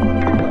shit.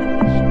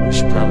 We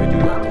should probably do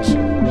that this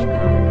year.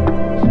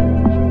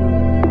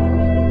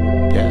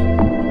 Yeah.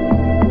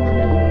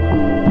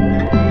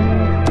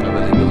 I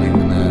really believe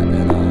in that,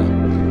 and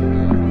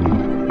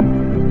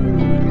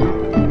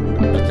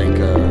I think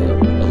a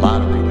lot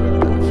of people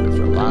benefit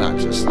from it. Not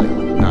just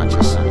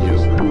you.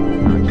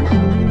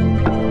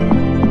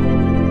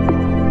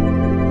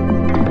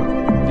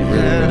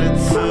 Headed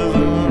to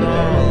the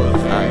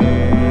north.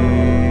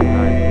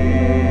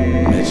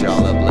 Hit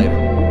y'all up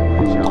later.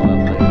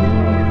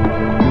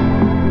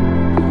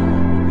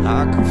 I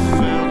can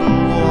feel the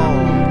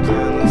warmth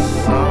in the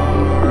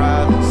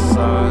sunrise and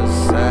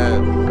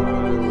sunset.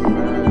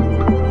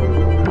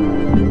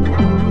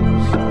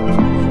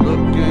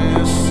 Looking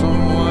at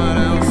someone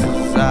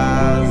else's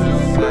eyes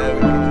is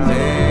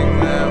everything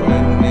that we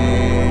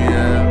need.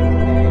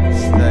 Yeah.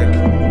 It's that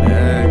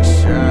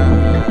connection.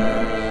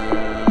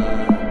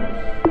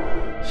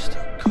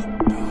 Stuck up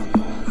all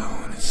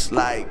alone, it's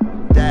like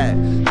that.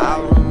 I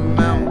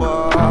remember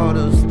all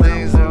those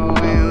things that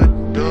we would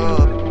do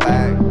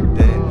back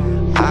then.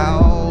 I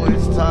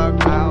always talk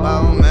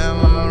about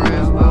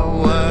memories, but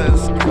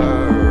what's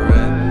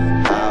current?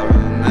 I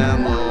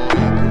remember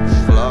we could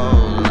flow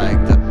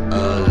like the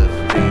other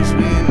things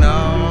we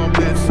know.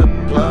 It's a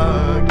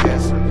plug,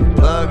 yes,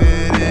 plug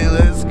it in,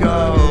 let's go.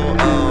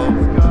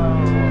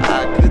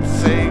 I could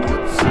take you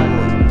to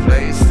a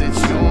place that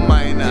you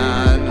might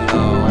not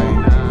know.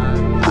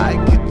 I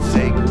could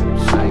take you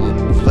to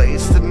a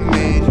place that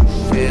made you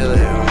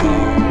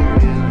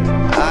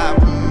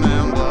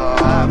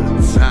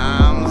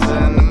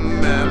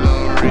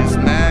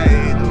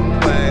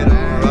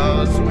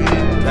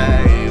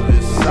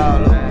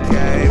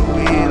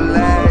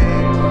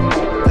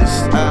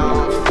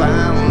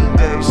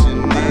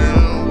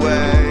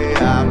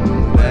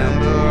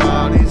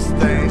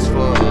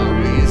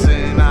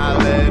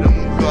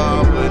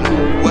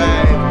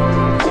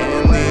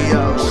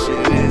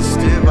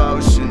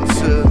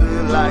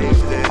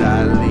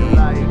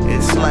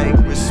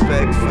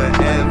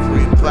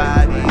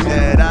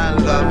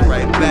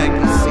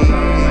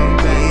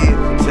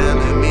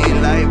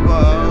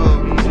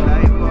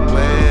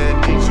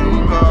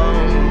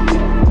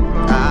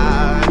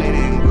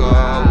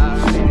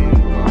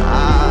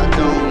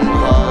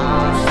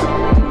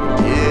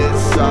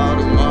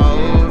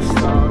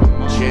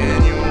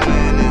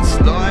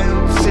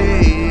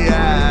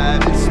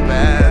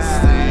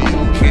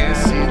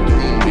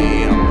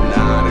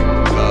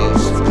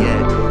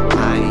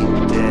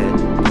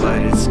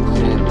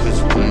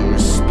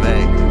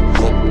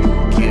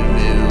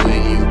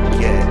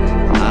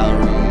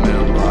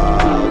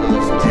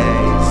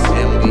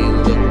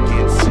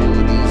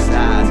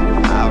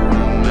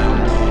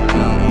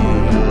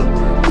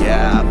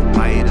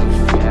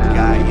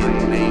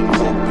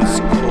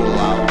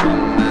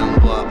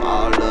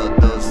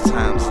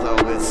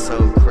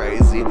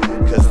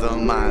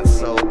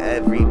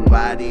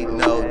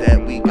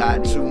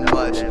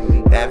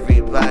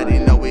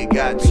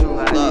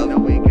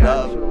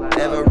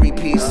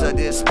piece of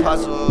this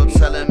puzzle,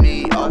 telling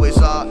me always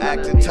all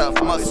acting tough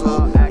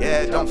muscle.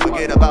 Yeah, don't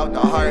forget about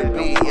the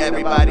heartbeat.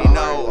 Everybody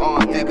know,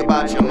 think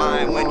about your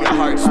mind when your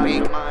heart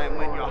speak.